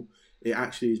monocultural, it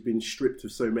actually has been stripped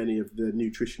of so many of the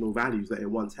nutritional values that it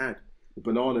once had. The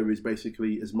banana is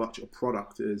basically as much a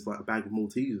product as, like, a bag of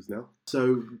Maltesers now.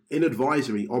 So in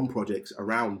advisory on projects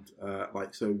around,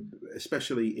 so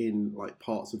especially in, like,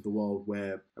 parts of the world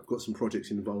where I've got some projects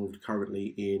involved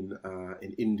currently in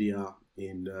India,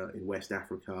 in West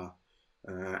Africa,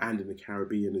 and in the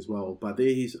Caribbean as well. But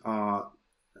these are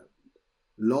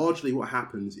largely, what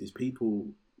happens is people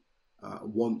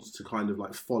want to kind of,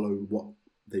 like, follow what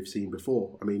they've seen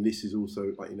before. I mean, this is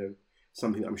also, like,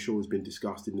 something that I'm sure has been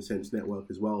discussed in the Sense Network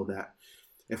as well, that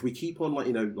if we keep on,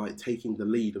 like, taking the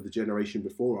lead of the generation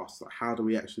before us, like, how do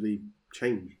we actually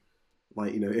change?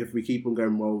 Like, if we keep on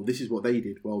going, well, this is what they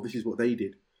did, well, this is what they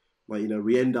did, like,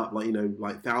 we end up like,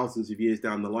 like thousands of years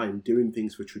down the line doing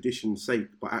things for tradition's sake,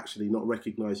 but actually not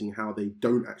recognizing how they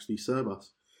don't actually serve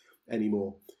us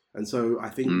anymore. And so I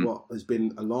think what has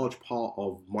been a large part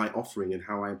of my offering and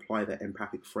how I apply that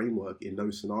empathic framework in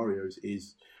those scenarios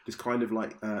is kind of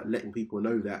like letting people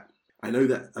know that I know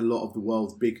that a lot of the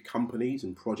world's big companies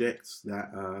and projects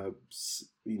that,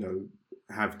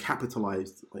 have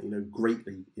capitalized,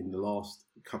 greatly in the last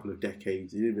couple of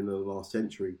decades, even in the last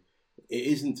century. It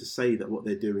isn't to say that what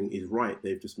they're doing is right.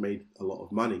 They've just made a lot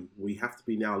of money. We have to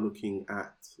be now looking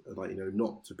at,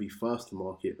 not to be first to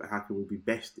market, but how can we be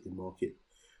best in market?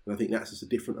 And I think that's just a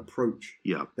different approach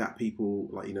that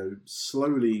people,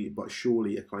 slowly but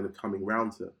surely are kind of coming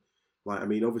round to.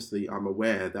 Obviously, I'm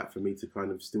aware that for me to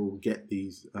kind of still get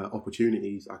these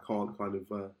opportunities, I can't kind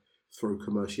of throw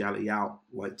commerciality out,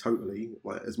 totally,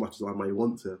 as much as I may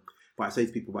want to. But I say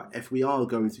to people, if we are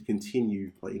going to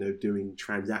continue, doing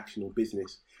transactional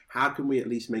business, how can we at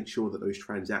least make sure that those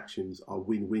transactions are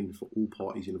win-win for all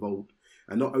parties involved?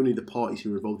 And not only the parties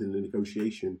who are involved in the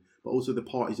negotiation, but also the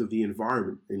parties of the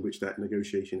environment in which that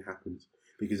negotiation happens.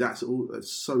 Because that's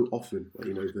so often,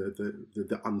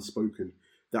 the unspoken.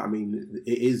 That,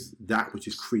 it is that which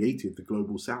has created the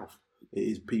global South. It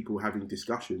is people having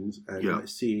discussions and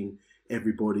seeing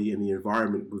everybody in the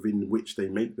environment within which they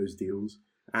make those deals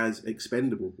as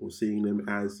expendable, or seeing them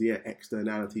as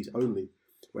externalities only.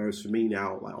 Whereas for me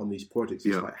now, on these projects,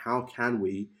 it's how can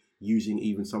we, using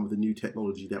even some of the new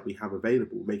technology that we have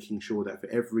available, making sure that for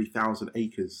every 1,000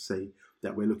 acres, say,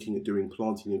 that we're looking at doing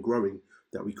planting and growing,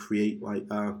 that we create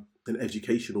an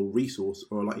educational resource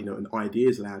or an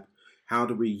ideas lab. How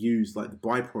do we use the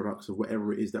byproducts of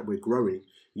whatever it is that we're growing,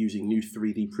 using new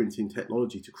 3D printing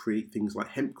technology to create things like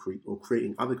hempcrete, or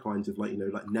creating other kinds of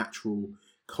natural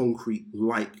concrete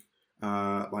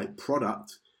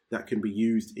product that can be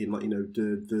used in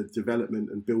the development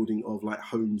and building of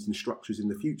homes and structures in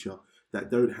the future that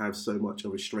don't have so much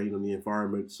of a strain on the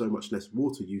environment, so much less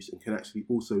water use, and can actually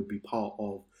also be part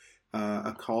of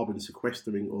a carbon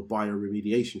sequestering or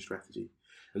bioremediation strategy.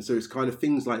 And so it's kind of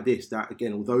things like this that,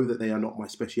 again, although that they are not my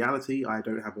speciality, I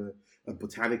don't have a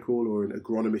botanical or an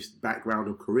agronomist background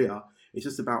or career. It's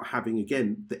just about having,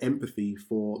 again, the empathy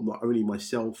for not only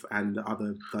myself and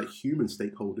other human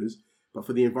stakeholders, but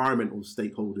for the environmental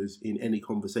stakeholders in any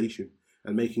conversation,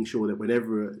 and making sure that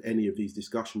whenever any of these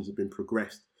discussions have been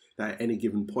progressed, that at any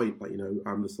given point,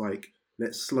 I'm just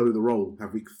let's slow the roll.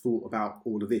 Have we thought about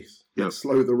all of this? Yep. Let's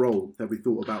slow the roll. Have we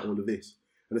thought about all of this?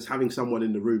 And it's having someone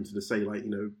in the room to just say,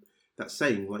 that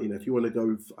saying, if you want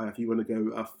to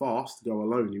go fast, go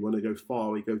alone. You want to go far,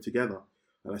 we go together.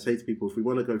 And I say to people, if we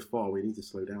want to go far, we need to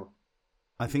slow down.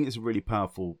 I think it's a really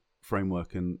powerful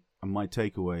framework, and my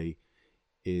takeaway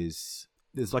is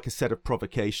there's a set of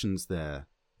provocations there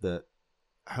that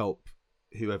help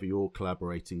whoever you're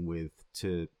collaborating with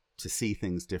to see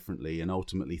things differently and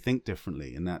ultimately think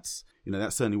differently. And that's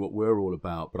certainly what we're all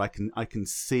about. But I can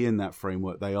see in that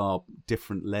framework they are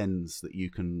different lens that you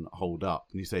can hold up,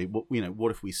 and you say,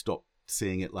 what if we stopped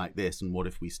seeing it like this, and what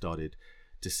if we started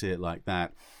to see it like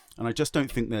that? And I just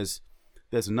don't think there's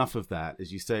enough of that.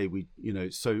 As you say, we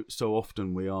so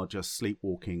often we are just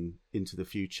sleepwalking into the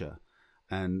future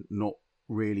and not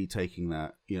really taking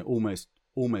that, almost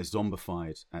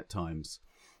zombified at times,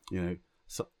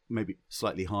 so maybe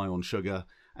slightly high on sugar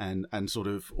and sort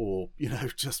of, or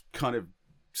just kind of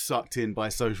sucked in by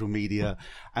social media.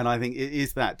 And I think it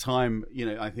is that time,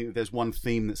 I think there's one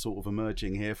theme that's sort of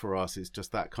emerging here for us, is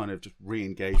just that kind of just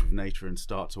re-engage with nature and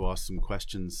start to ask some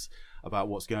questions about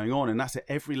what's going on. And that's at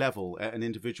every level, at an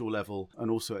individual level and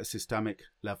also at a systemic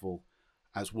level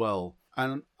as well.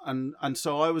 And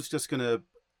so I was just gonna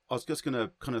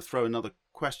kind of throw another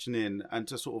question in and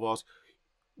to sort of ask,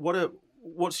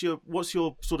 what's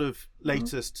your sort of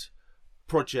latest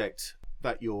project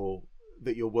that you're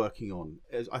working on?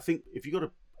 I think, if you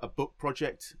got a book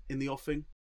project in the offing?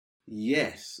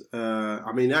 Yes.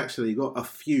 Actually got a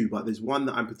few, but there's one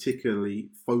that I'm particularly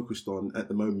focused on at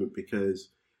the moment because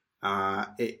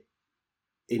it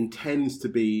intends to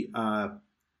be a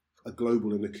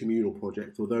global and a communal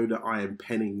project. Although that I am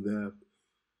penning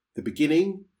the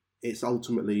beginning, it's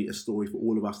ultimately a story for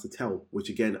all of us to tell, which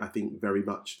again, I think very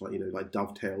much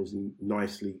dovetails and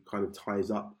nicely kind of ties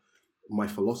up my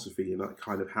philosophy and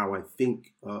kind of how I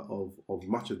think of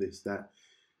much of this, that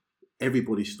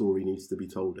everybody's story needs to be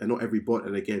told. And not everybody,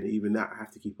 and again, even that I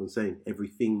have to keep on saying,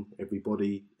 everything,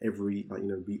 everybody,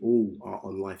 we all are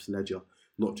on life's ledger,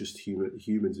 not just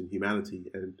humans and humanity.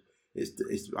 And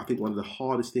it's I think one of the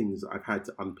hardest things that I've had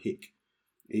to unpick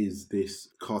is this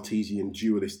Cartesian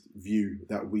dualist view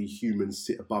that we humans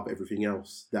sit above everything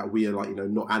else, that we are like,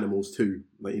 not animals too.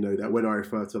 Like, that when I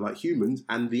refer to like humans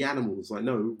and the animals, like,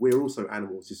 no, we're also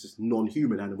animals. It's just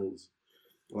non-human animals.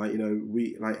 Like,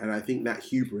 and I think that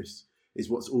hubris is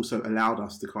what's also allowed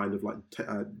us to kind of like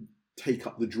take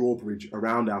up the drawbridge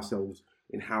around ourselves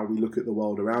in how we look at the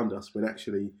world around us, when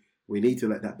actually we need to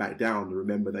let that back down and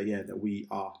remember that, that we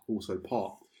are also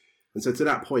part. And so to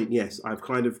that point, yes, I've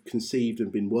kind of conceived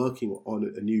and been working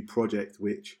on a new project,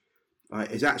 which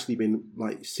has actually been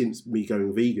like since me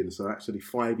going vegan. So actually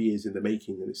 5 years in the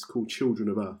making, and it's called Children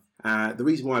of Earth. The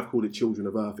reason why I've called it Children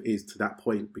of Earth is to that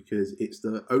point, because it's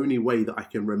the only way that I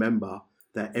can remember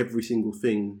that every single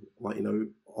thing, like,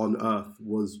 on Earth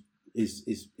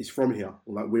is from here.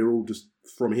 Like, we're all just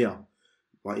from here.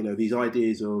 Like, these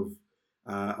ideas of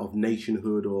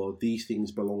nationhood, or these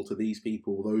things belong to these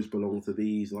people, those belong to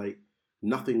these, like,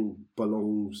 nothing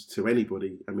belongs to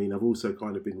anybody. I mean, I've also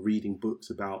kind of been reading books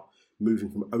about moving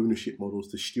from ownership models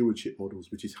to stewardship models,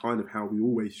 which is kind of how we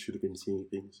always should have been seeing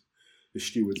things, as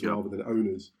stewards rather than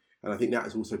owners. And I think that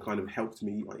has also kind of helped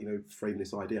me, like, frame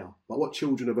this idea. But what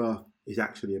Children of Earth is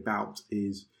actually about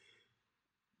is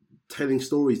telling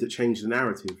stories that change the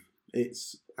narrative.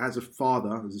 It's, as a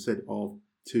father, as I said, of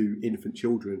 2 infant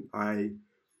children, I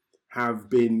have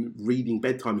been reading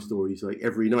bedtime stories like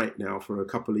every night now for a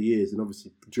couple of years. And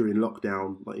obviously during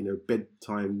lockdown, like,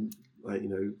 bedtime, like,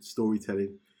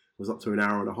 storytelling was up to an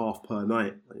hour and a half per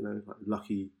night, like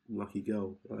lucky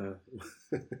girl.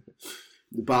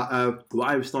 But what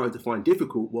I was starting to find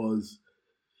difficult was,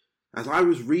 as I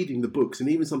was reading the books, and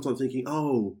even sometimes thinking,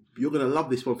 oh, you're going to love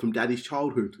this one from Daddy's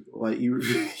childhood. Like, you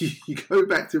go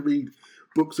back to read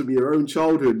books from your own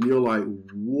childhood, and you're like,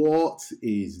 what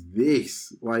is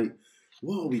this? Like,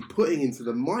 what are we putting into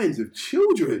the minds of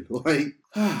children? I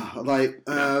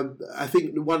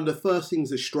think one of the first things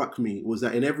that struck me was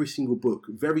that in every single book,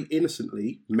 very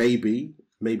innocently, maybe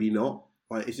not,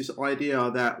 like, it's this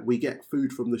idea that we get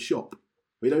food from the shop.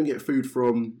 We don't get food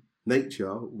from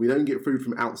nature. We don't get food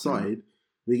from outside.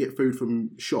 We get food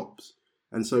from shops.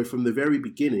 And so from the very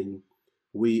beginning,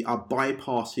 we are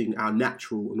bypassing our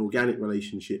natural and organic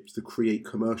relationships to create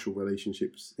commercial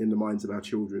relationships in the minds of our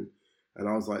children. And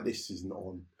I was like, this isn't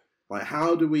on. Like,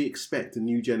 how do we expect a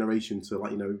new generation to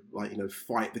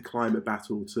fight the climate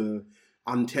battle, to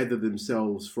untether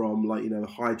themselves from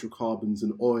hydrocarbons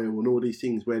and oil and all these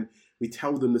things, when we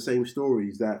tell them the same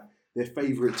stories that their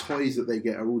favourite toys that they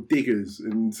get are all diggers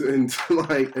and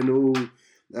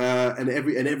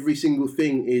every single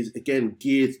thing is, again,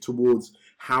 geared towards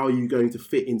how are you going to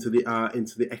fit into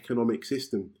the economic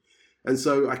system. And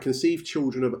so I conceived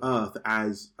Children of Earth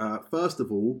as, first of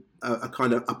all, a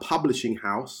kind of a publishing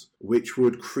house which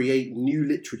would create new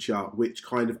literature which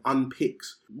kind of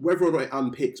unpicks, whether or not it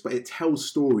unpicks, but it tells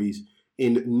stories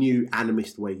in new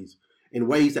animist ways, in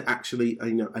ways that actually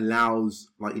allows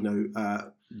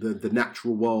the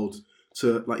natural world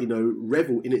to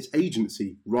revel in its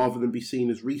agency rather than be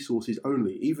seen as resources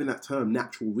only. Even that term,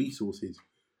 natural resources,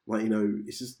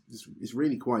 it's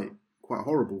really quite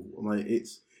horrible. Like,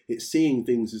 it's seeing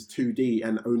things as 2D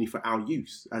and only for our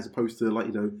use, as opposed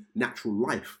to natural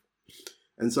life.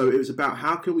 And so it was about,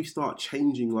 how can we start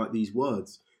changing these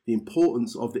words, the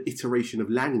importance of the iteration of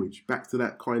language, back to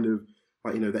that kind of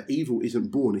that evil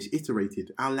isn't born, it's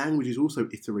iterated. Our language is also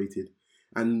iterated.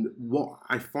 And what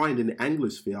I find in the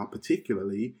Anglosphere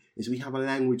particularly is we have a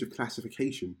language of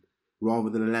classification rather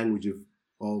than a language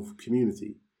of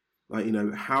community.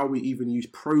 How we even use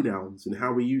pronouns and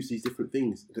how we use these different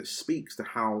things, that speaks to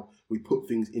how we put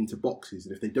things into boxes.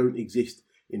 And if they don't exist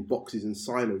in boxes and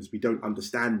silos, we don't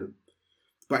understand them.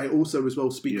 But it also as well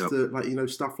speaks to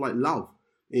stuff like love.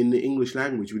 In the English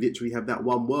language, we literally have that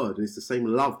one word, and it's the same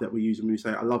love that we use when we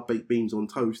say, I love baked beans on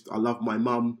toast, I love my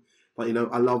mum, I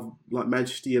love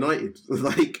Manchester United.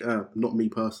 Not me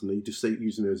personally, just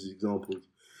using it as examples.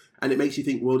 And it makes you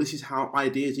think, well, this is how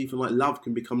ideas even like love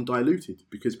can become diluted,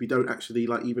 because we don't actually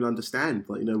even understand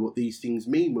what these things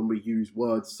mean when we use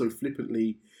words so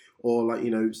flippantly or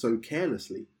so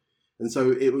carelessly. And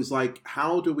so it was like,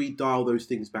 how do we dial those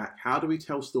things back? How do we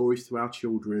tell stories to our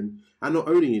children, and not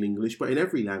only in English but in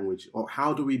every language? Or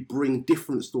how do we bring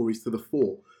different stories to the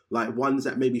fore, like ones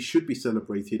that maybe should be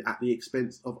celebrated at the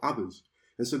expense of others?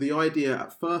 And so the idea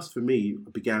at first for me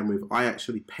began with, I've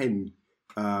penned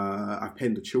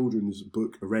a children's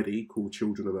book already called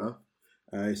Children of Earth.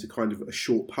 It's a kind of a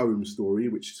short poem story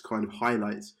which kind of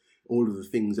highlights all of the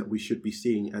things that we should be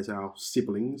seeing as our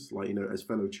siblings, as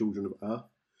fellow children of Earth.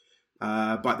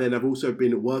 But then I've also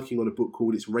been working on a book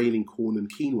called It's Raining Corn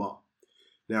and Quinoa.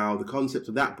 Now, the concept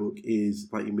of that book is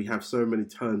like we have so many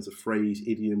turns of phrase,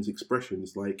 idioms,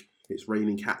 expressions, like it's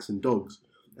raining cats and dogs.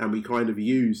 And we kind of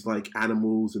use like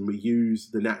animals and we use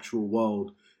the natural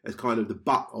world as kind of the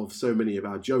butt of so many of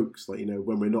our jokes. Like,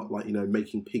 when we're not like,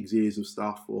 making pig's ears of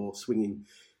stuff or swinging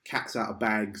cats out of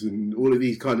bags and all of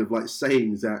these kind of like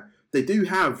sayings that they do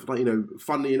have, like,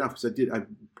 funnily enough, because I've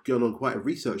gone on quite a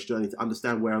research journey to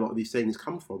understand where a lot of these sayings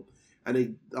come from. And they,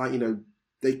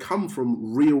 they come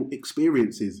from real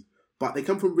experiences, but they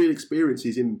come from real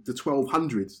experiences in the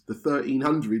 1200s, the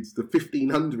 1300s, the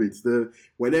 1500s, the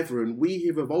whenever, and we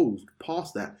have evolved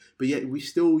past that, but yet we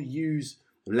still use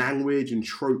language and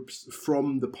tropes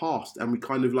from the past, and we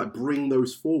kind of like bring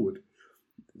those forward.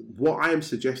 What I am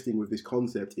suggesting with this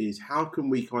concept is how can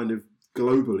we kind of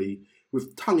globally,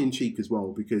 with tongue-in-cheek as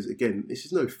well, because again, this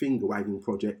is no finger-wagging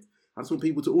project. I just want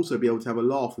people to also be able to have a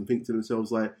laugh and think to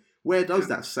themselves like, where does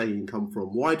that saying come from?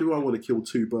 Why do I want to kill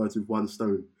two birds with one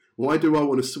stone? Why do I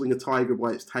want to swing a tiger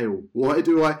by its tail? Where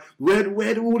do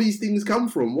all these things come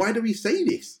from? Why do we say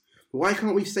this? Why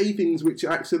can't we say things which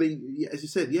actually, as you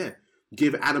said,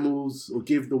 give animals or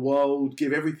give the world,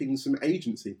 give everything some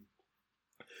agency?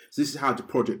 So this is how the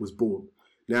project was born.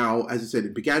 Now, as I said,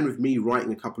 it began with me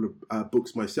writing a couple of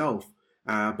books myself.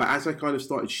 But as I kind of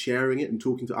started sharing it and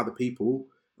talking to other people,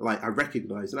 like I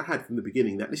recognized, and I had from the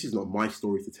beginning, that this is not my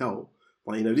story to tell.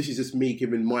 Like, this is just me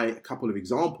giving my couple of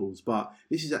examples, but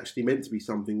this is actually meant to be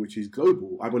something which is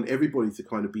global. I want everybody to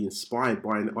kind of be inspired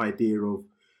by an idea of,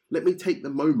 let me take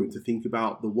the moment to think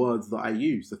about the words that I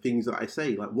use, the things that I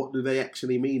say, like what do they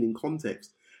actually mean in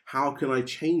context? How can I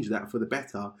change that for the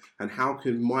better? And how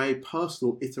can my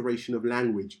personal iteration of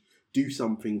language do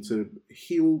something to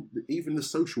heal even the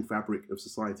social fabric of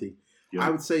society? Yeah. I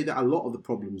would say that a lot of the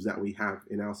problems that we have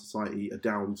in our society are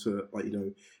down to, like,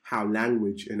 how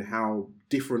language and how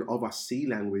different of us see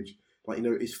language, like,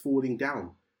 is falling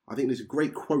down. I think there's a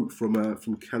great quote from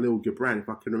Khalil Gibran, if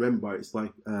I can remember. It's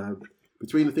like,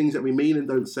 between the things that we mean and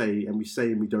don't say, and we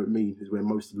say and we don't mean, is where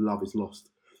most of the love is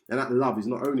lost. And that love is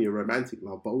not only a romantic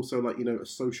love, but also like, a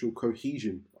social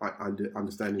cohesion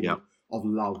understanding of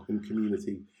love and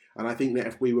community. And I think that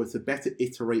if we were to better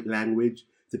iterate language,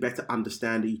 to better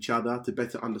understand each other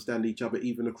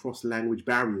even across language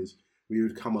barriers, we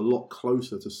would come a lot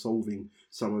closer to solving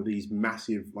some of these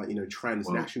massive, like,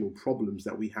 transnational problems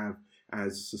that we have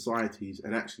as societies,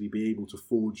 and actually be able to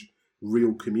forge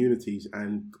real communities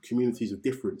and communities of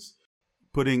difference.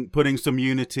 Putting some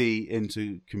unity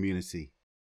into community.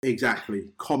 Exactly.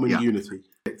 Common unity.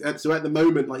 So at the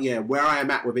moment, where I am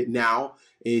at with it now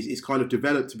is it's kind of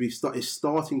developed to be, it's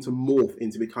starting to morph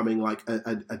into becoming like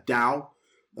a DAO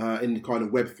in the kind of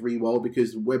Web3 world,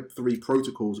 because Web3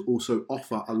 protocols also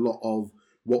offer a lot of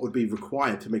what would be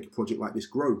required to make a project like this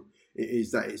grow. It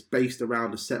is that it's based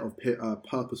around a set of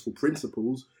purposeful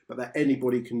principles, but that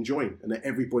anybody can join and that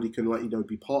everybody can,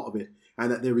 be part of it,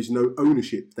 and that there is no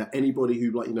ownership, that anybody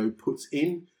who, puts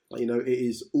in, it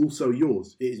is also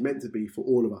yours. It is meant to be for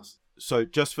all of us. So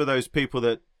just for those people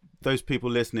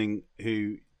listening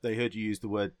who they heard you use the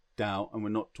word DAO, and we're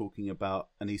not talking about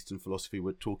an Eastern philosophy,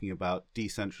 we're talking about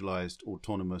decentralized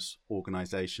autonomous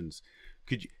organizations.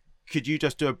 Could you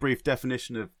just do a brief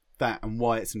definition of that and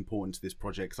why it's important to this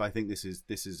project? Because I think this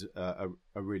is a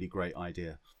really great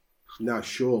idea. No,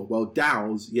 sure. Well,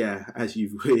 DAOs, as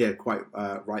you've quite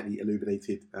rightly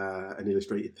illuminated and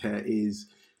illustrated there, is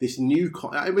this new,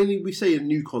 we say a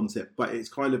new concept, but it's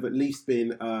kind of at least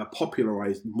been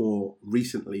popularized more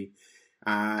recently.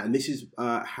 And this is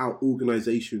how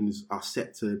organizations are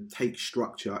set to take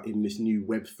structure in this new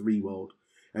Web3 world.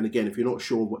 And again, if you're not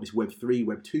sure what this Web3,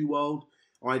 Web2 world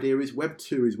idea is,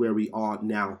 Web2 is where we are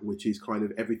now, which is kind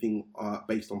of everything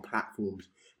based on platforms.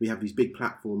 We have these big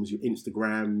platforms, your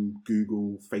Instagram,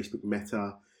 Google, Facebook,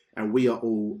 Meta, and we are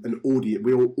all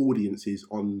we're all audiences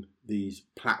on these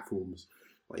platforms.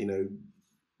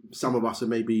 Some of us are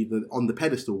maybe on the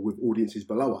pedestal with audiences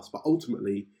below us, but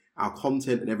ultimately our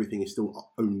content and everything is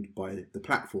still owned by the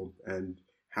platform, and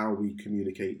how we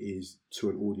communicate is to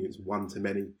an audience, one to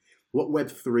many. What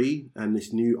Web3 and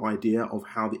this new idea of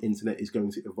how the internet is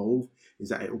going to evolve is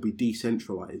that it will be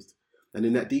decentralized. And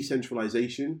in that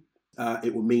decentralization,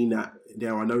 it will mean that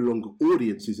there are no longer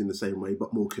audiences in the same way,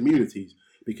 but more communities,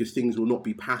 because things will not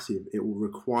be passive. It will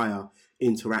require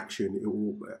interaction. It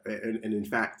will, and in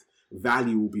fact,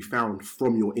 value will be found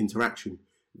from your interaction,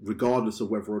 regardless of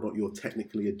whether or not you're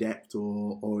technically adept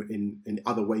or in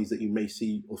other ways that you may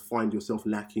see or find yourself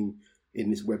lacking in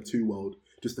this Web2 world.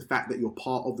 Just the fact that you're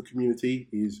part of the community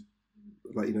is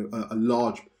a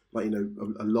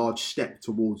large step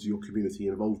towards your community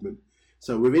involvement.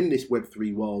 So within this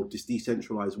Web3 world, this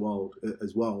decentralized world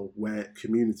as well, where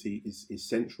community is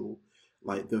central,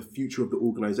 like the future of the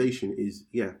organization is,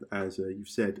 as you've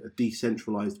said, a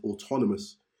decentralized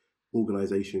autonomous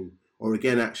organization. Or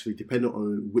again, actually, depending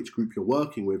on which group you're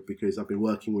working with, because I've been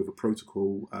working with a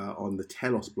protocol on the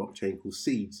Telos blockchain called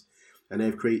Seeds, and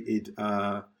they've created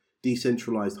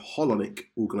decentralized holonic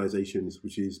organizations,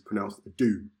 which is pronounced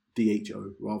DO,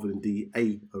 DHO, rather than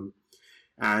DAO.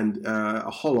 And a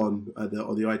holon,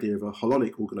 or the idea of a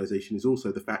holonic organization, is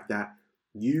also the fact that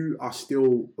you are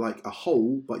still like a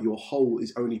whole, but your whole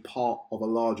is only part of a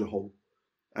larger whole.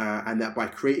 And that by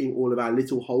creating all of our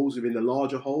little holes within the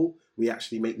larger whole, we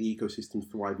actually make the ecosystem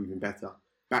thrive even better.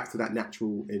 Back to that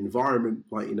natural environment,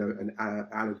 like, an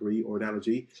allegory or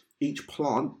analogy, each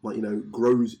plant,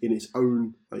 grows in its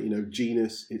own,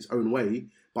 genus, in its own way,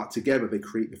 but together they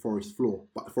create the forest floor.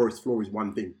 But the forest floor is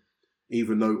one thing,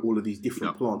 even though all of these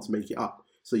different plants make it up.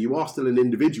 So you are still an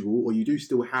individual, or you do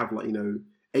still have,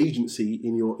 agency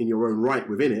in your own right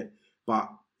within it, but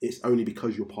it's only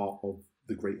because you're part of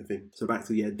the greater thing. So back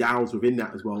to DAOs within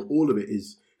that as well. All of it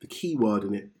is, the key word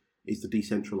in it is the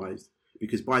decentralized,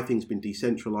 because by things being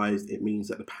decentralized, it means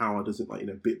that the power doesn't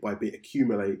bit by bit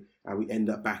accumulate, and we end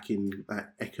up back in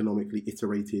that economically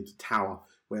iterated tower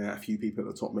where a few people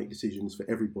at the top make decisions for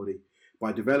everybody.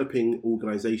 By developing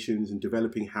organizations and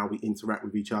developing how we interact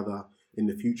with each other in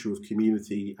the future of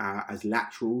community as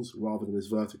laterals rather than as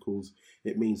verticals,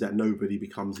 it means that nobody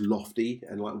becomes lofty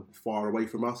and far away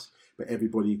from us, but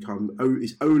everybody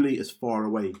is only as far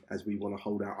away as we want to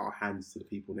hold out our hands to the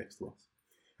people next to us.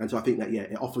 And so I think that,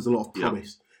 it offers a lot of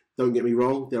promise. Don't get me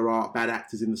wrong, there are bad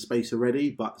actors in the space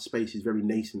already, but the space is very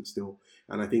nascent still.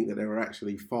 And I think that there are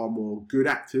actually far more good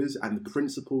actors, and the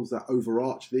principles that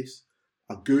overarch this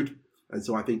are good. And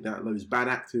so I think that those bad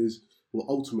actors will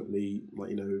ultimately,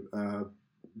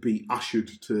 be ushered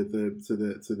to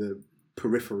the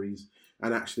peripheries,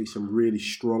 and actually some really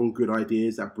strong, good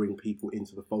ideas that bring people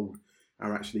into the fold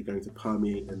are actually going to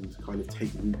permeate and kind of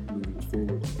take root moving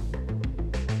forward.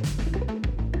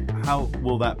 How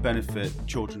will that benefit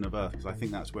Children of Earth? Because I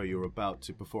think that's where you're about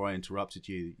to, before I interrupted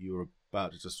you, you were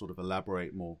about to just sort of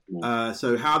elaborate more.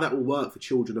 So how that will work for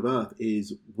Children of Earth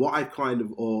is what I've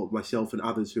or myself and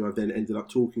others who I've then ended up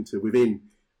talking to within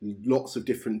lots of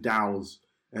different DAOs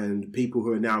and people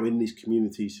who are now in these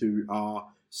communities who are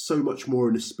so much more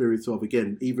in the spirit of,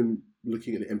 again, even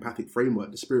looking at the empathic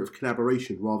framework, the spirit of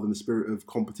collaboration rather than the spirit of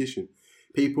competition.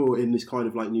 People in this kind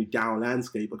of new DAO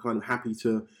landscape are kind of happy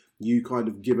to, you kind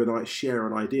of share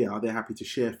an idea, they're happy to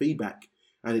share feedback.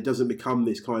 And it doesn't become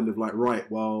this kind of right,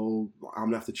 well, I'm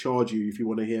going to have to charge you if you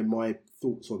want to hear my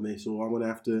thoughts on this, or I'm going to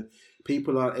have to,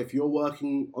 if you're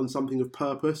working on something of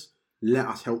purpose, let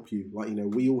us help you.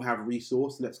 We all have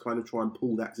resource, let's kind of try and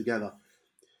pull that together.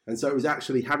 And so it was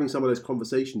actually having some of those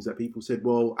conversations that people said,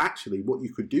 well, actually what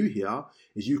you could do here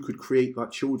is you could create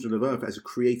Children of Earth as a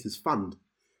creators fund.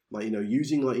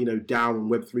 Using DAO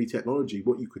and Web3 technology,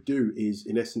 what you could do is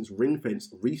in essence ring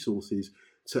fence resources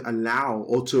to allow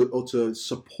or to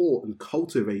support and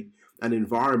cultivate an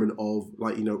environment of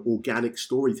organic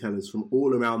storytellers from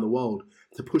all around the world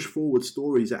to push forward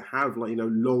stories that have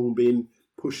long been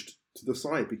pushed to the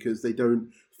side because they don't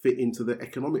fit into the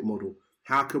economic model.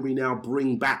 How can we now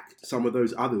bring back some of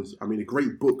those others? I mean, a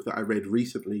great book that I read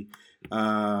recently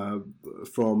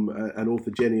from an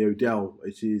author, Jenny Odell,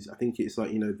 which is, I think it's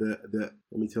let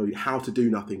me tell you, How to Do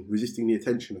Nothing, Resisting the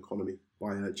Attention Economy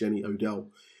by Jenny Odell.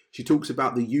 She talks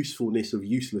about the usefulness of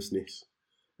uselessness.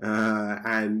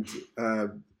 And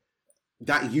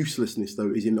that uselessness,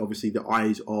 though, is in obviously the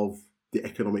eyes of the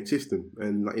economic system.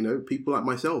 And, people like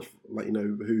myself,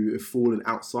 who have fallen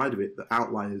outside of it, the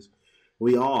outliers,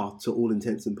 we are, to all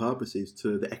intents and purposes,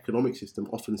 to the economic system,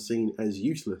 often seen as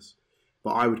useless.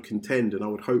 But I would contend, and I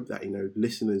would hope that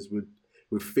listeners would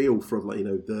feel from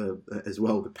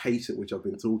the pace at which I've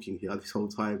been talking here this whole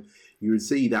time. You would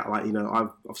see that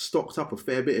I've stocked up a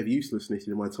fair bit of uselessness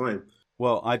in my time.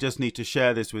 Well, I just need to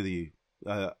share this with you.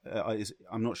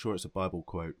 I'm not sure it's a Bible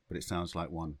quote, but it sounds like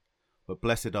one. But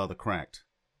blessed are the cracked,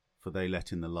 for they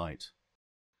let in the light.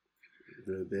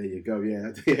 There you go.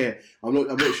 Yeah. I'm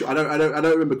not sure. I don't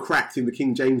remember cracked in the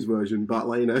King James version, but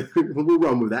we'll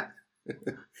run with that.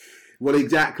 Well,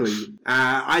 exactly.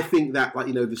 I think that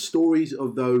the stories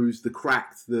of those, the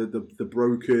cracked, the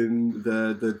broken,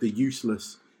 the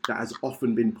useless, that has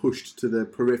often been pushed to the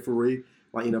periphery.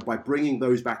 By bringing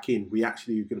those back in, we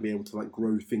actually are going to be able to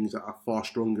grow things that are far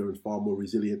stronger and far more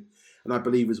resilient. And I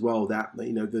believe as well that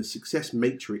the success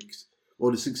matrix,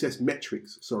 or the success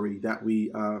metrics, that we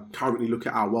currently look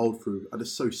at our world through are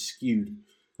just so skewed.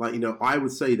 I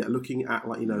would say that looking at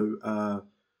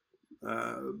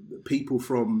people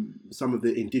from some of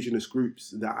the indigenous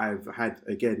groups that I've had,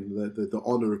 again, the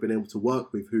honor of being able to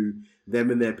work with, who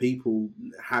them and their people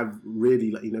have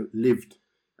really, lived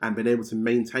and been able to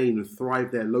maintain and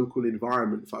thrive their local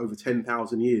environment for over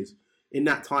 10,000 years. In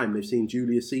that time, they've seen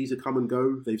Julius Caesar come and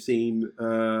go. They've seen,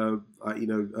 the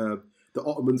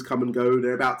Ottomans come and go.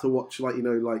 They're about to watch,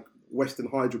 Western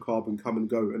hydrocarbon come and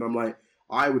go. And I'm like,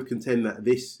 I would contend that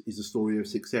this is a story of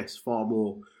success far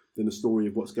more than a story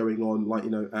of what's going on,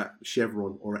 at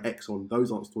Chevron or at Exxon.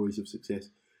 Those aren't stories of success.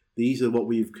 These are what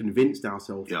we've convinced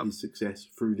ourselves is success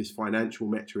through this financial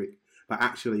metric. But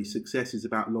actually, success is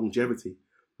about longevity.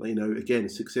 Again,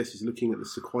 success is looking at the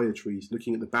sequoia trees,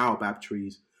 looking at the baobab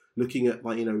trees, looking at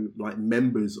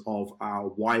members of our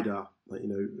wider,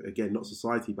 again, not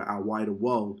society, but our wider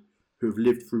world, who have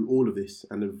lived through all of this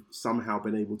and have somehow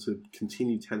been able to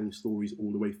continue telling stories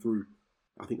all the way through.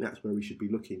 I think that's where we should be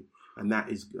looking. And that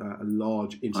is a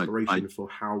large inspiration for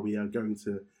how we are going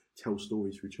to tell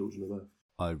stories through Children of Earth.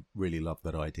 I really love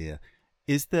that idea.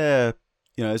 Is there,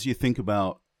 as you think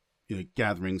about,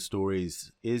 gathering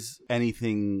stories, is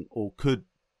anything, or could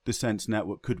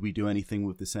we do anything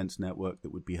with the Sense Network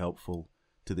that would be helpful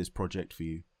to this project for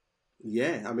you?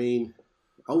 Yeah,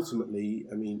 ultimately,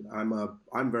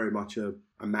 I'm very much a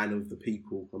man of the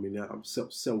people. I'm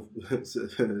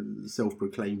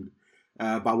self-proclaimed.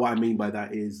 But what I mean by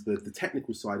that is the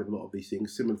technical side of a lot of these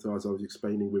things, similar to as I was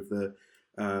explaining with the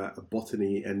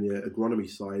botany and the agronomy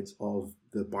sides of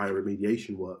the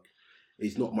bioremediation work,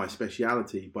 is not my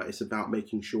speciality, but it's about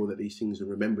making sure that these things are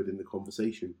remembered in the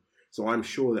conversation. So I'm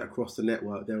sure that across the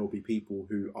network, there will be people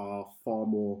who are far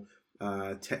more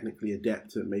technically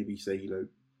adept at maybe, say,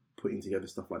 putting together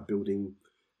stuff like building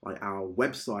our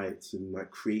websites and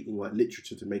creating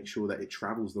literature to make sure that it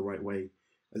travels the right way.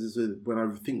 As I said, when I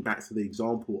think back to the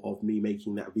example of me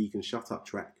making that vegan shut-up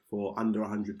track for under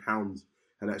 £100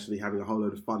 and actually having a whole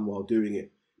load of fun while doing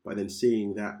it, but then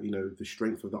seeing that, the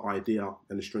strength of the idea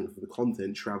and the strength of the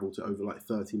content travel to over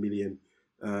 30 million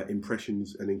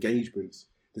impressions and engagements,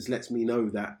 this lets me know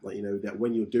that, that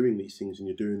when you're doing these things and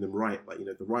you're doing them right,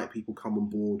 the right people come on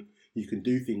board, you can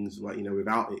do things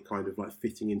without it kind of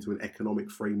fitting into an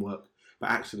economic framework, but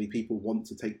actually people want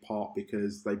to take part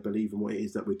because they believe in what it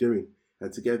is that we're doing.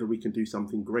 And together we can do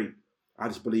something great. I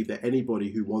just believe that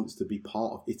anybody who wants to be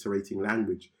part of iterating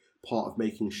language, part of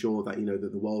making sure that,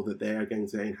 that the world that they are going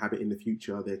to inhabit in the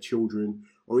future, their children,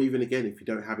 or even again, if you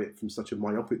don't have it from such a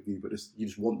myopic view, but you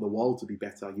just want the world to be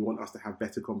better, you want us to have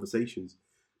better conversations,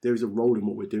 there is a role in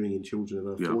what we're doing in Children of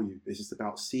Earth for you. It's just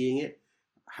about seeing it,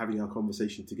 having our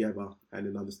conversation together, and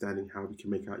then understanding how we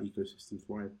can make our ecosystem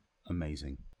thrive.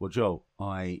 Amazing. Well, Joel,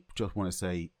 I just want to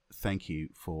say thank you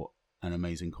for an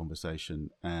amazing conversation,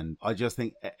 and I just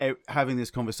think having this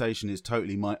conversation is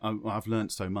totally I've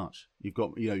learned so much. You've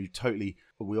got, you totally,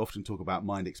 we often talk about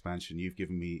mind expansion. You've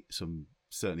given me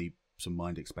certainly some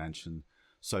mind expansion.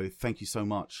 So thank you so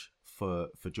much for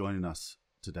joining us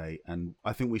today. And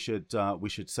I think we should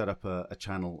set up a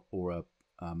channel or a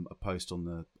post on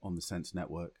the Sense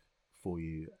Network for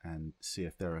you and see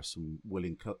if there are some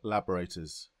willing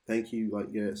collaborators. Thank you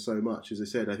so much. As I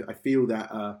said, I feel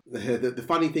that the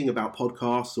funny thing about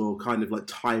podcasts or kind of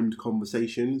timed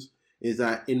conversations is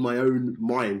that in my own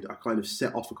mind, I kind of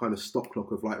set off a kind of stop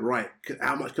clock of right,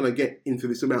 how much can I get into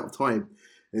this amount of time?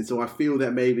 And so I feel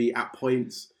that maybe at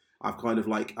points I've kind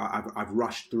of I've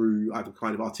rushed through, I've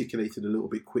kind of articulated a little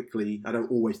bit quickly. I don't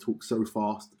always talk so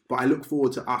fast, but I look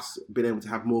forward to us being able to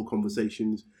have more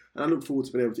conversations, and I look forward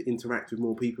to being able to interact with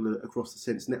more people across the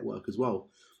Sense Network as well.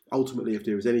 Ultimately, if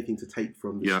there is anything to take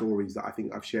from the stories that I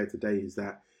think I've shared today, is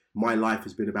that my life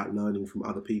has been about learning from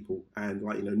other people, and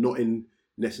not in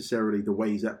necessarily the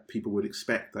ways that people would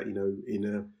expect, that in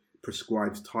a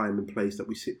prescribed time and place that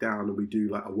we sit down and we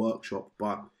do a workshop,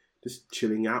 but just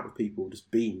chilling out with people,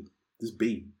 just being,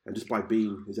 and just by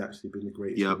being has actually been the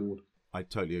greatest reward. I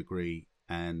totally agree,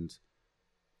 and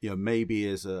maybe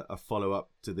as a follow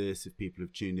up to this, if people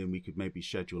have tuned in, we could maybe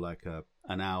schedule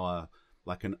an hour,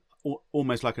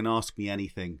 almost like an Ask Me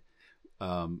Anything,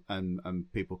 and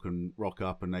people can rock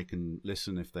up and they can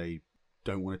listen if they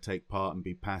don't want to take part and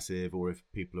be passive, or if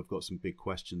people have got some big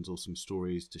questions or some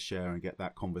stories to share and get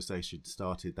that conversation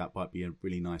started. That might be a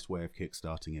really nice way of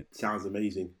kickstarting it. Sounds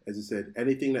amazing. As I said,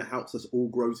 anything that helps us all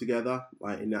grow together,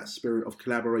 in that spirit of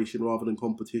collaboration rather than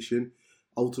competition.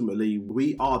 Ultimately,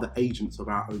 we are the agents of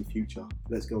our own future.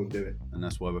 Let's go and do it. And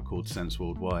that's why we're called Sense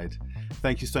Worldwide.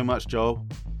 Thank you so much, Joel.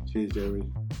 Cheers, Jeremy.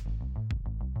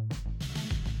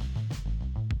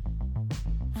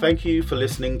 Thank you for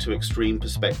listening to Extreme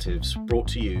Perspectives, brought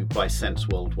to you by Sense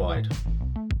Worldwide.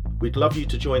 We'd love you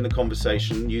to join the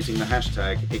conversation using the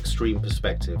hashtag Extreme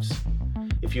Perspectives.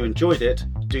 If you enjoyed it,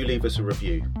 do leave us a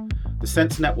review. The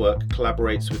Sense Network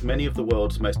collaborates with many of the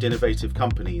world's most innovative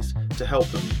companies to help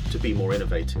them to be more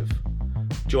innovative.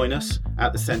 Join us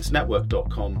at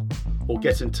thesensenetwork.com or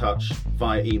get in touch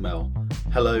via email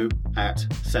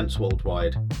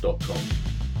hello@senseworldwide.com.